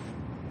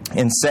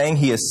 In saying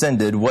he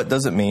ascended, what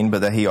does it mean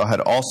but that he had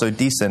also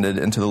descended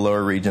into the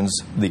lower regions,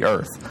 the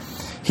earth?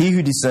 He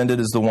who descended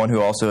is the one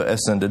who also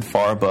ascended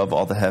far above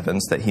all the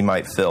heavens, that he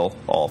might fill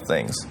all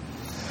things.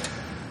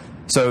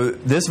 So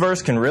this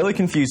verse can really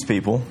confuse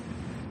people,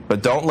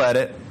 but don't let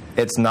it.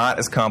 It's not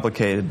as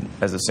complicated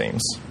as it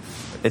seems.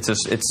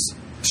 It's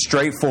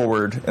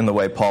straightforward in the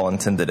way Paul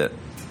intended it.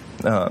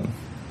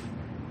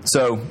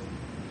 So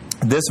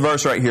this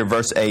verse right here,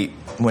 verse 8,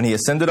 when he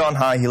ascended on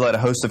high, he led a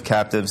host of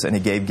captives and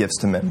he gave gifts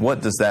to men.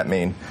 What does that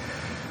mean?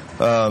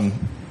 That's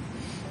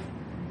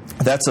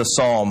a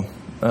Psalm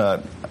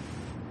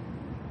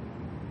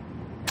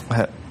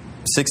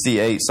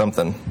 68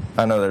 something.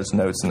 I know there's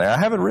notes in there. I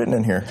have it written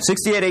in here.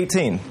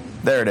 68:18.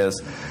 There it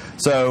is.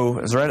 So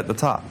it's right at the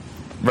top.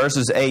 Verse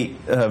 8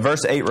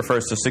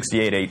 refers to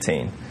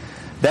 68:18.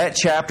 That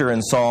chapter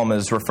in Psalm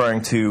is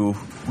referring to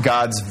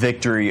God's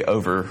victory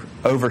over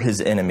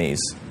his enemies.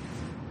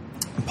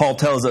 Paul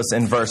tells us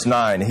in verse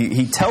 9,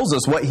 he tells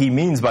us what he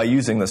means by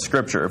using the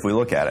scripture if we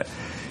look at it.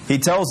 He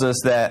tells us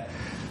that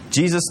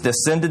Jesus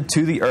descended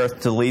to the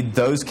earth to lead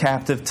those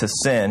captive to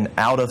sin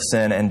out of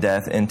sin and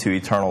death into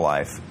eternal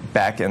life,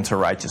 back into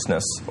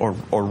righteousness or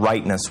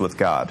rightness with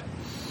God.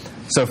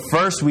 So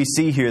first we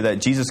see here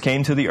that Jesus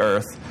came to the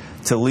earth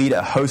to lead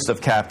a host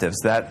of captives.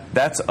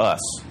 That's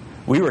us.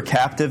 We were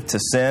captive to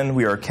sin.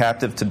 We are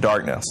captive to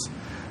darkness.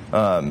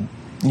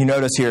 You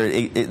notice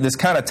here, this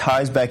kind of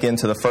ties back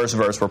into the first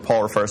verse where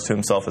Paul refers to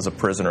himself as a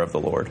prisoner of the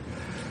Lord.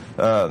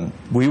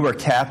 We were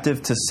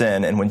captive to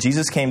sin, and when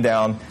Jesus came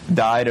down,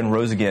 died, and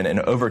rose again, and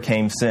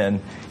overcame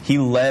sin, he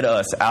led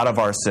us out of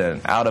our sin,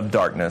 out of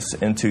darkness,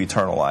 into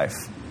eternal life.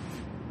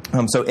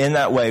 So in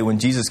that way, when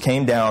Jesus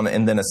came down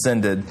and then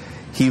ascended,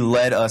 he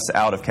led us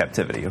out of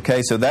captivity.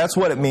 Okay, so that's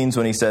what it means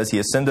when he says he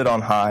ascended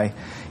on high,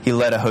 he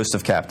led a host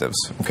of captives.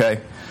 Okay,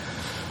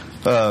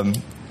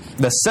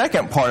 the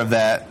second part of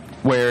that,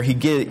 where he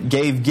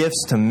gave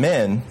gifts to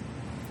men,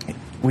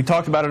 we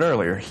talked about it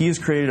earlier. He has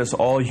created us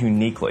all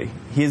uniquely.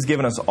 He has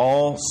given us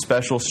all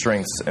special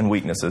strengths and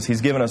weaknesses.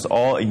 He's given us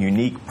all a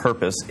unique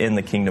purpose in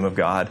the kingdom of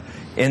God,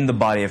 in the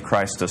body of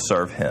Christ, to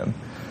serve him.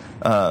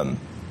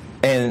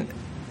 And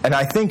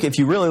I think if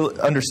you really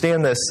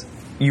understand this,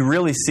 you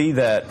really see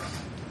that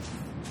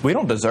we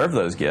don't deserve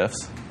those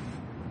gifts.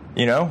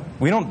 You know,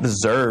 we don't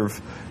deserve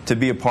to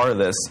be a part of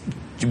this.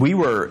 We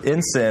were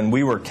in sin,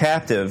 we were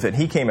captive, and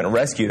he came and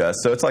rescued us.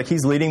 So it's like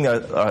he's leading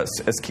us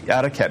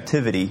out of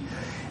captivity,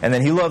 and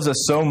then he loves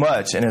us so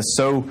much and is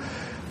so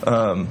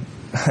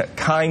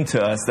kind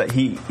to us that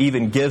he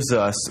even gives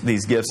us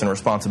these gifts and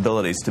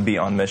responsibilities to be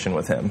on mission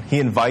with him. He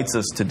invites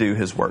us to do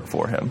his work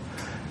for him.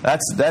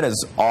 That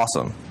is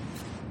awesome.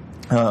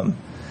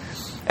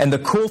 And the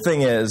cool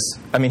thing is,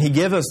 I mean, he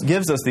gives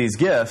us these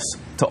gifts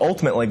to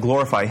ultimately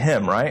glorify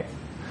him, right?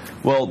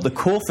 Well, the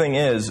cool thing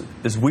is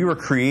we were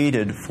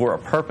created for a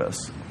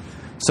purpose.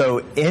 So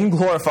in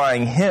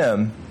glorifying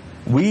him,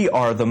 we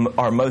are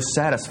our most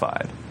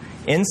satisfied.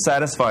 In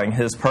satisfying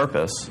his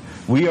purpose,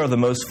 we are the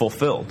most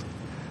fulfilled,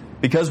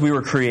 because we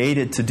were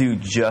created to do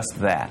just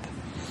that.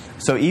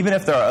 So even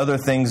if there are other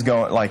things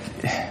going,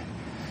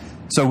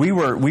 so we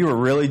were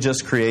really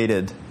just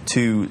created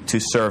to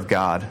serve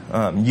God.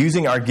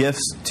 Using our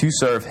gifts to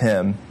serve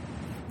him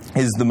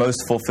is the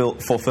most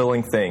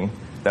fulfilling thing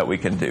that we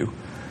can do.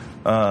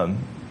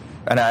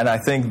 And I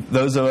think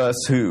those of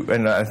us who,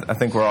 and I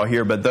think we're all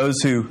here, but those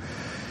who,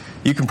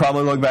 you can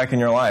probably look back in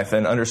your life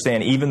and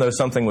understand, even though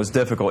something was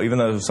difficult, even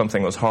though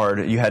something was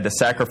hard, you had to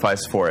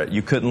sacrifice for it.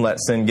 You couldn't let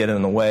sin get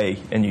in the way,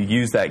 and you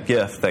used that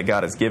gift that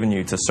God has given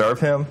you to serve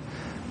him.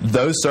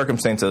 Those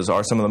circumstances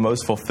are some of the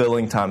most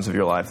fulfilling times of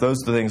your life. Those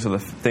are the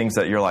things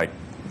that you're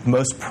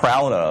most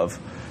proud of,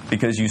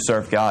 because you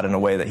served God in a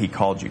way that he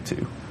called you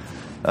to.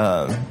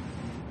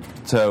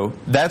 So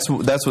that's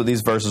what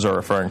these verses are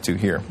referring to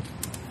here.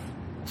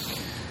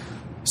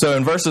 So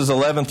in verses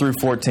 11 through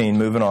 14,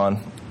 moving on,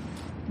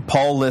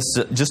 Paul lists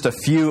just a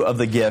few of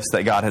the gifts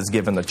that God has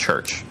given the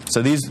church.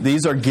 So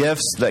these are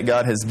gifts that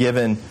God has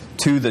given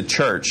to the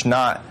church,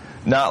 not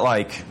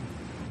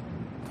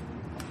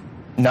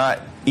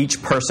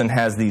each person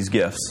has these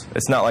gifts.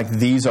 It's not like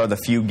these are the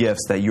few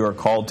gifts that you are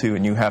called to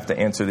and you have to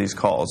answer these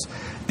calls.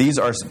 These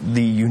are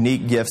the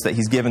unique gifts that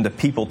he's given to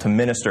people to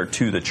minister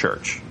to the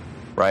church,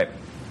 right?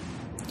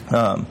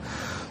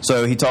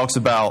 So he talks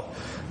about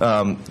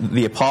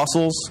the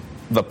apostles,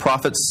 the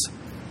prophets,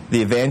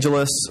 the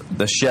evangelists,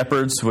 the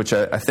shepherds, which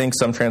I think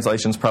some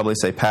translations probably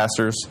say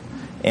pastors,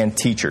 and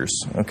teachers.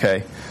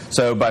 Okay,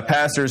 so by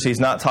pastors, he's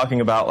not talking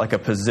about like a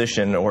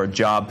position or a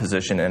job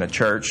position in a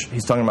church.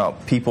 He's talking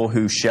about people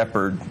who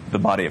shepherd the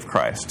body of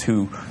Christ,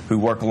 who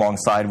work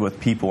alongside with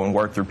people and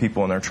work through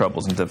people in their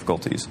troubles and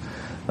difficulties,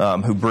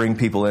 who bring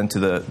people into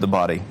the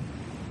body.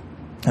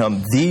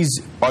 These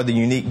are the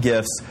unique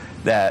gifts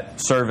that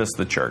service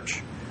the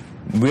church.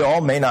 We all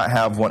may not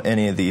have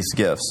any of these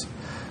gifts,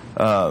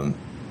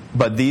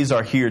 but these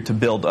are here to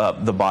build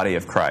up the body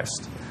of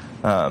Christ.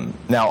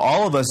 Now,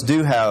 all of us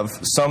do have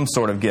some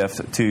sort of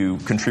gift to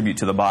contribute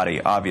to the body,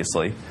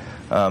 obviously,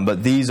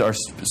 but these are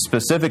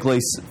specifically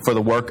for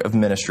the work of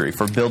ministry,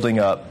 for building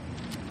up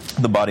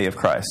the body of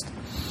Christ.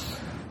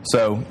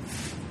 So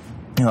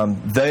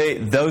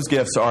those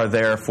gifts are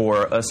there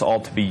for us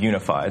all to be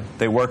unified.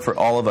 They work for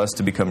all of us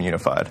to become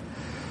unified.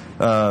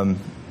 So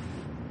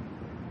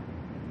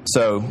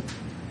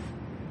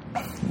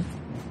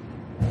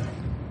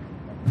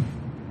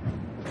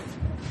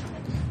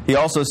he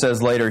also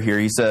says later here,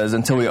 he says,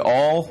 until we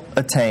all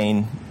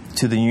attain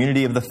to the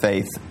unity of the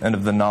faith and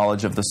of the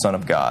knowledge of the Son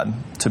of God,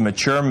 to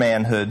mature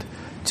manhood,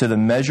 to the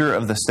measure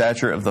of the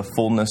stature of the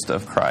fullness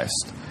of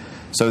Christ.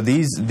 So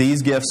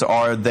these gifts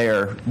are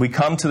there. We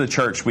come to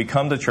church, we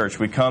come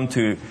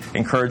to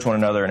encourage one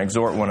another and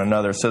exhort one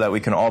another so that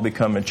we can all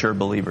become mature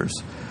believers.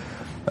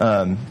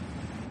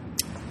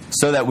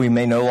 So that we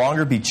may no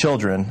longer be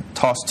children,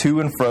 tossed to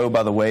and fro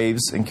by the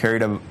waves and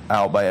carried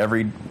out by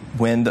every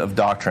wind of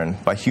doctrine,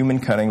 by human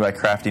cunning, by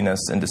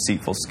craftiness and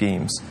deceitful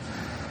schemes.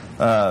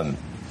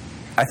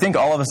 I think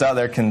all of us out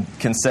there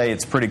can say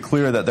it's pretty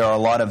clear that there are a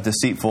lot of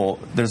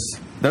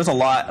there's a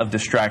lot of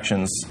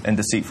distractions and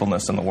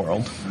deceitfulness in the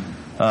world.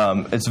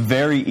 It's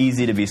very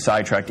easy to be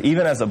sidetracked.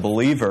 Even as a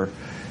believer,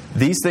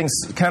 these things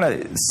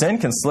sin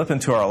can slip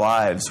into our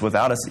lives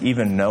without us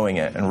even knowing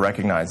it and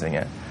recognizing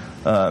it.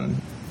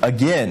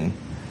 Again,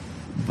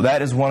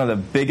 that is one of the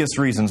biggest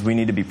reasons we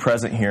need to be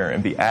present here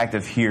and be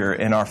active here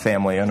in our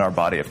family and our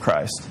body of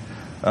Christ.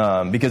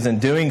 Because in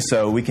doing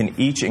so, we can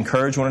each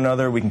encourage one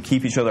another. We can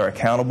keep each other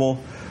accountable.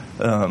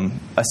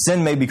 A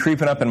sin may be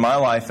creeping up in my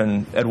life,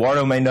 and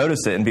Eduardo may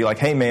notice it and be like,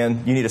 hey,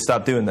 man, you need to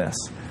stop doing this.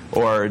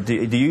 Or do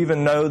you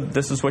even know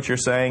this is what you're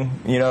saying?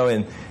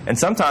 And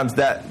sometimes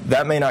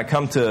that may not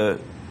come to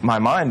my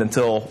mind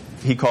until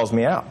he calls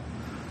me out.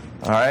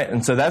 All right?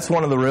 And so that's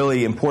one of the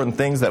really important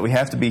things that we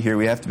have to be here.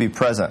 We have to be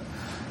present.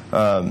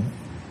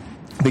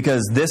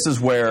 Because this is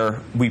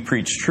where we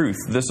preach truth.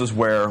 This is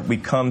where we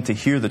come to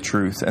hear the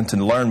truth and to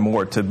learn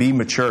more, to be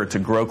mature, to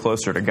grow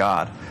closer to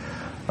God.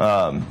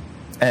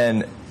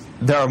 And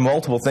there are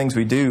multiple things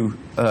we do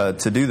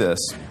to do this.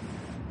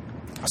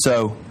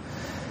 So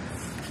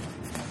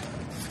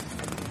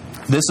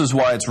this is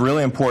why it's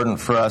really important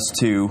for us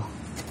to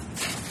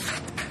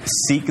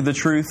seek the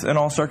truth in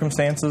all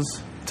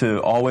circumstances,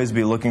 to always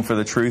be looking for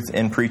the truth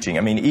in preaching.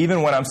 I mean,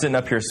 even when I'm sitting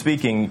up here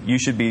speaking, you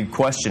should be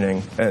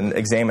questioning and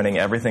examining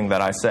everything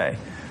that I say,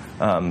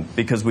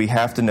 because we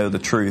have to know the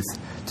truth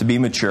to be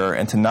mature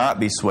and to not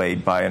be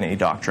swayed by any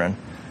doctrine,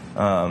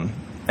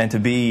 and to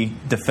be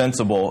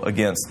defensible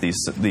against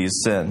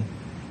these sin.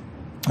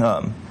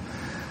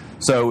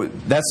 So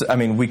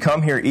we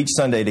come here each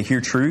Sunday to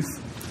hear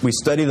truth. We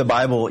study the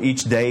Bible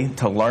each day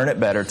to learn it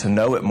better, to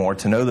know it more,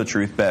 to know the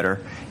truth better.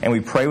 And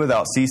we pray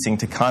without ceasing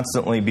to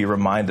constantly be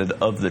reminded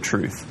of the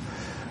truth.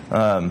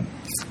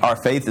 Our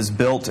faith is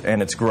built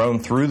and it's grown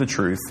through the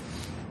truth.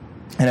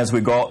 And as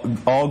we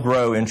all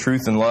grow in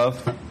truth and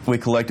love, we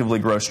collectively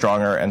grow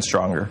stronger and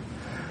stronger.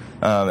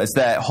 It's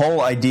that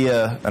whole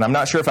idea, and I'm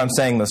not sure if I'm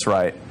saying this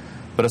right,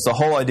 but it's the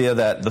whole idea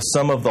that the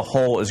sum of the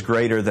whole is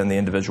greater than the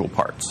individual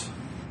parts.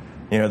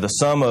 The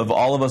sum of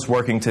all of us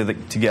working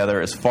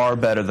together is far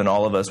better than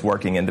all of us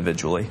working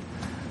individually.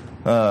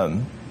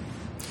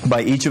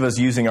 By each of us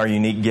using our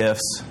unique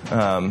gifts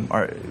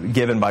are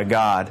given by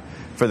God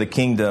for the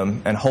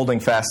kingdom and holding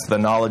fast to the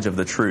knowledge of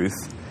the truth,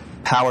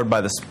 powered by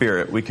the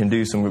Spirit, we can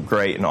do some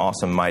great and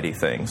awesome, mighty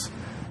things.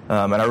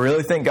 And I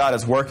really think God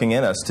is working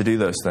in us to do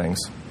those things.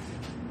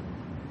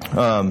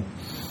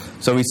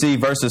 So we see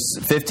verses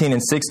 15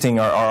 and 16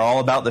 are all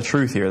about the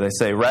truth here. They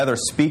say, rather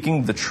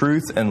speaking the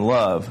truth in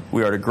love,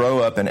 we are to grow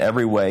up in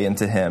every way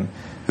into Him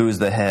who is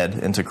the head,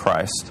 into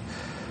Christ,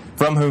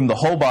 from whom the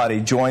whole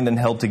body, joined and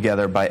held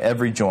together by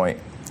every joint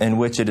in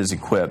which it is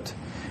equipped,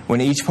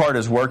 when each part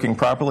is working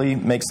properly,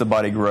 makes the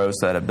body grow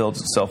so that it builds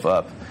itself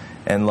up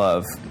in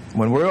love.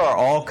 When we are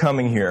all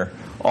coming here,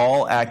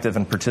 all active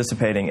and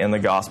participating in the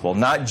gospel,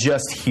 not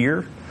just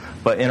here,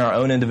 but in our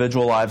own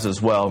individual lives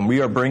as well. And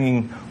we are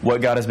bringing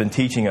what God has been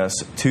teaching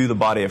us to the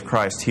body of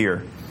Christ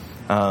here.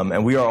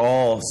 And we are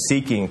all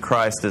seeking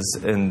Christ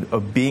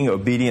and being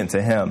obedient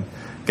to Him.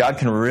 God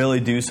can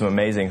really do some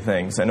amazing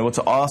things. And what's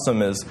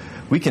awesome is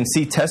we can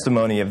see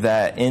testimony of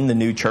that in the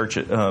new church,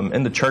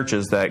 in the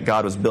churches that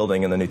God was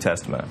building in the New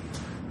Testament.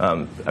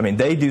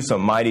 They do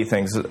some mighty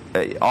things.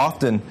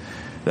 Often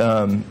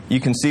you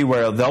can see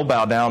where they'll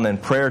bow down in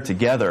prayer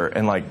together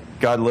and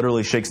God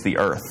literally shakes the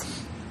earth.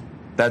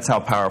 That's how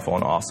powerful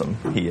and awesome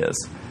He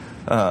is.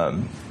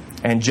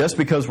 And just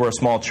because we're a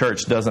small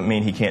church doesn't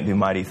mean He can't do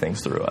mighty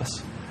things through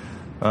us.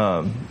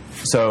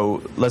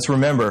 So let's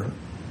remember,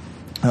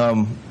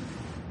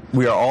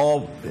 we are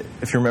all,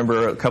 if you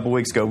remember a couple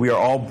weeks ago, we are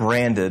all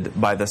branded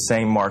by the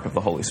same mark of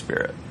the Holy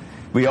Spirit.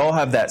 We all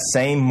have that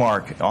same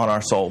mark on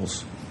our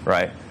souls,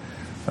 right?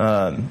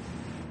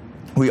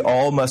 We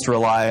all must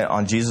rely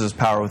on Jesus'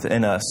 power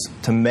within us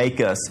to make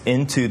us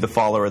into the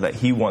follower that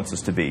He wants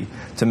us to be,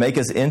 to make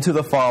us into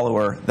the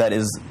follower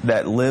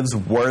that lives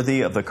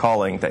worthy of the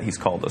calling that He's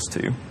called us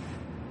to.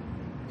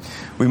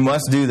 We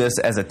must do this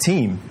as a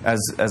team,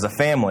 as a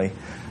family,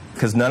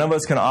 because none of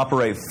us can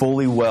operate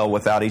fully well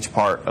without each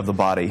part of the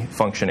body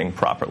functioning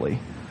properly.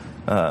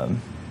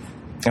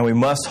 And we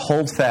must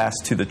hold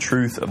fast to the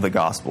truth of the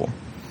gospel.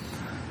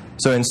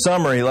 So in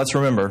summary, let's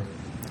remember,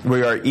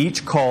 we are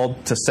each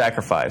called to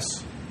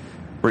sacrifice.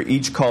 We're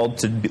each called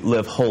to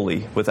live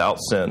holy without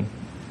sin.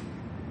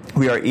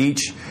 We are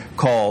each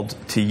called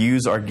to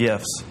use our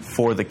gifts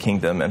for the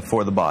kingdom and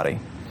for the body.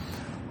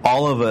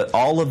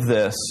 All of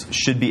this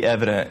should be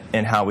evident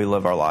in how we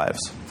live our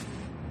lives.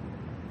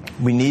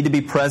 We need to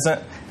be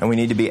present and we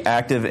need to be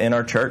active in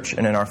our church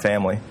and in our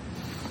family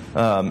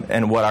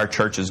and what our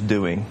church is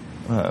doing.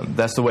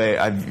 That's the way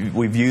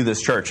we view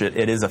this church.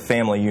 It is a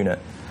family unit.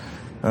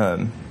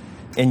 And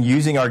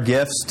using our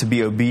gifts to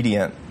be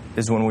obedient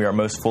is when we are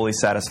most fully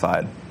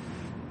satisfied.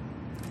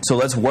 So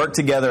let's work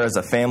together as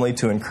a family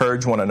to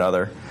encourage one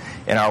another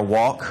in our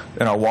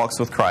walks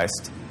with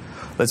Christ.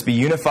 Let's be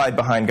unified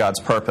behind God's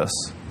purpose,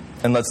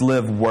 and let's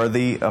live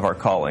worthy of our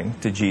calling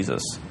to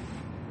Jesus.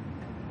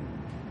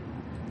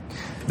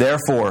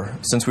 Therefore,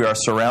 since we are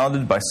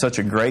surrounded by such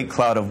a great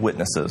cloud of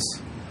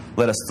witnesses,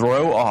 let us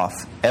throw off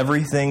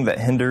everything that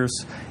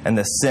hinders and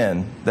the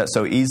sin that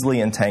so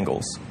easily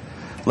entangles.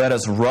 Let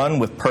us run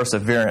with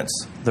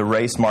perseverance the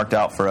race marked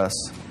out for us,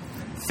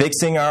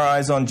 fixing our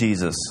eyes on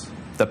Jesus,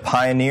 the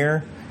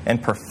pioneer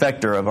and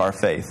perfecter of our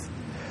faith.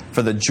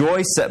 For the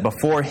joy set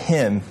before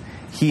him,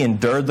 he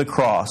endured the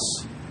cross,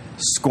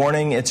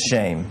 scorning its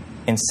shame,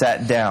 and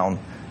sat down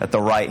at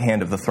the right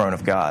hand of the throne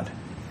of God.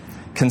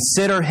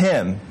 Consider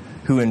him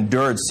who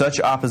endured such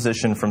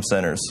opposition from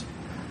sinners,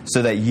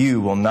 so that you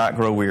will not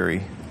grow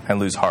weary and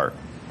lose heart.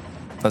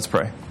 Let's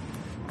pray.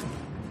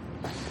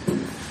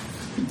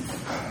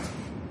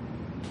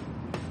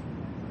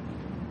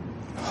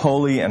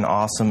 Holy and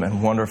awesome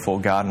and wonderful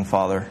God and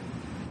Father,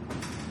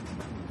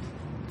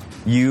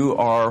 you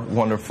are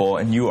wonderful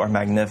and you are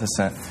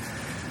magnificent.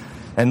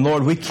 And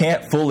Lord, we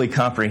can't fully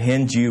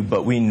comprehend you,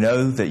 but we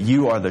know that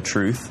you are the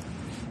truth.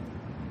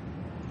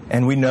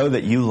 And we know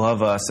that you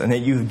love us and that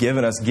you've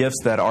given us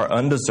gifts that are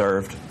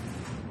undeserved.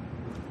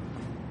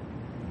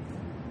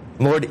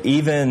 Lord,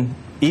 even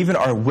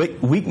our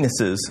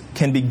weaknesses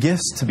can be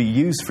gifts to be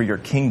used for your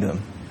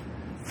kingdom.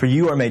 For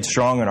you are made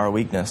strong in our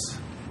weakness.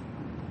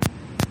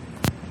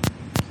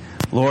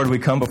 Lord, we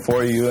come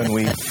before you and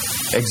we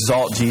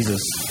exalt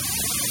Jesus,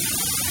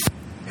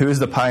 who is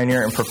the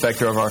pioneer and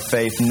perfecter of our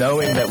faith,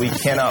 knowing that we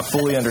cannot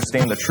fully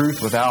understand the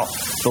truth without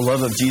the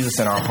love of Jesus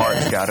in our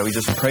hearts, God. And we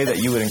just pray that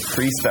you would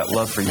increase that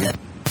love for you,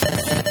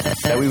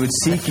 that we would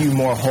seek you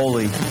more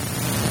wholly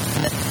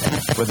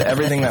with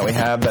everything that we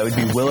have, that we'd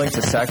be willing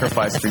to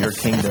sacrifice for your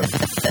kingdom.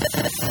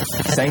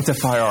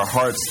 Sanctify our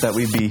hearts, that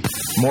we'd be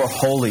more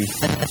holy,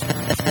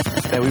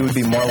 that we would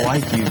be more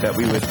like you, that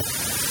we would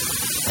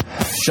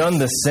shun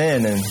the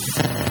sin and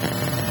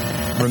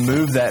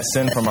remove that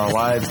sin from our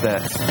lives,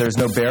 that there's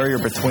no barrier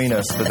between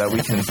us, but that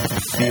we can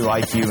be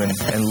like you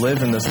and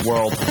live in this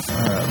world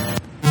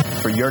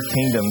for your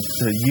kingdom,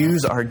 to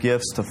use our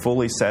gifts to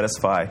fully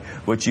satisfy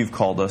what you've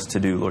called us to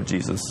do, Lord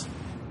Jesus.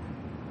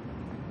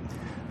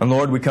 And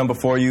Lord, we come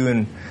before you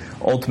and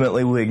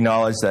ultimately we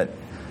acknowledge that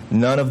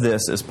none of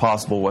this is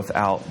possible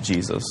without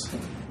Jesus.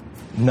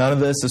 None of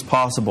this is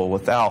possible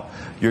without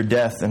your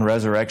death and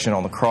resurrection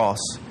on the cross,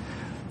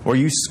 where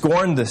you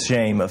scorned the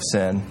shame of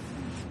sin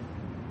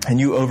and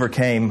you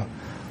overcame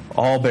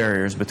all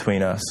barriers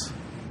between us.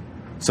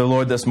 So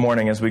Lord, this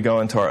morning as we go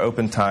into our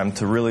open time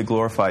to really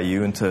glorify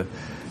you and to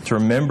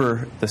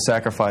remember the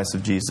sacrifice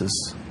of Jesus,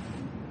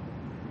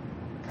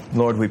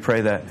 Lord, we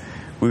pray that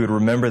we would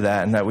remember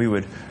that and that we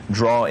would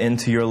draw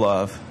into your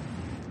love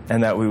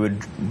and that we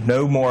would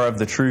know more of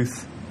the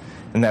truth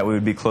and that we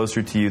would be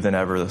closer to you than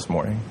ever this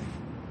morning.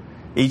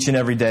 Each and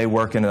every day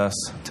work in us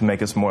to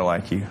make us more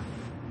like you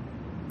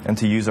and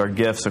to use our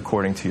gifts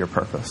according to your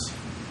purpose.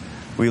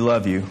 We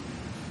love you.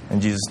 In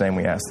Jesus' name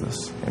we ask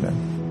this.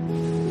 Amen.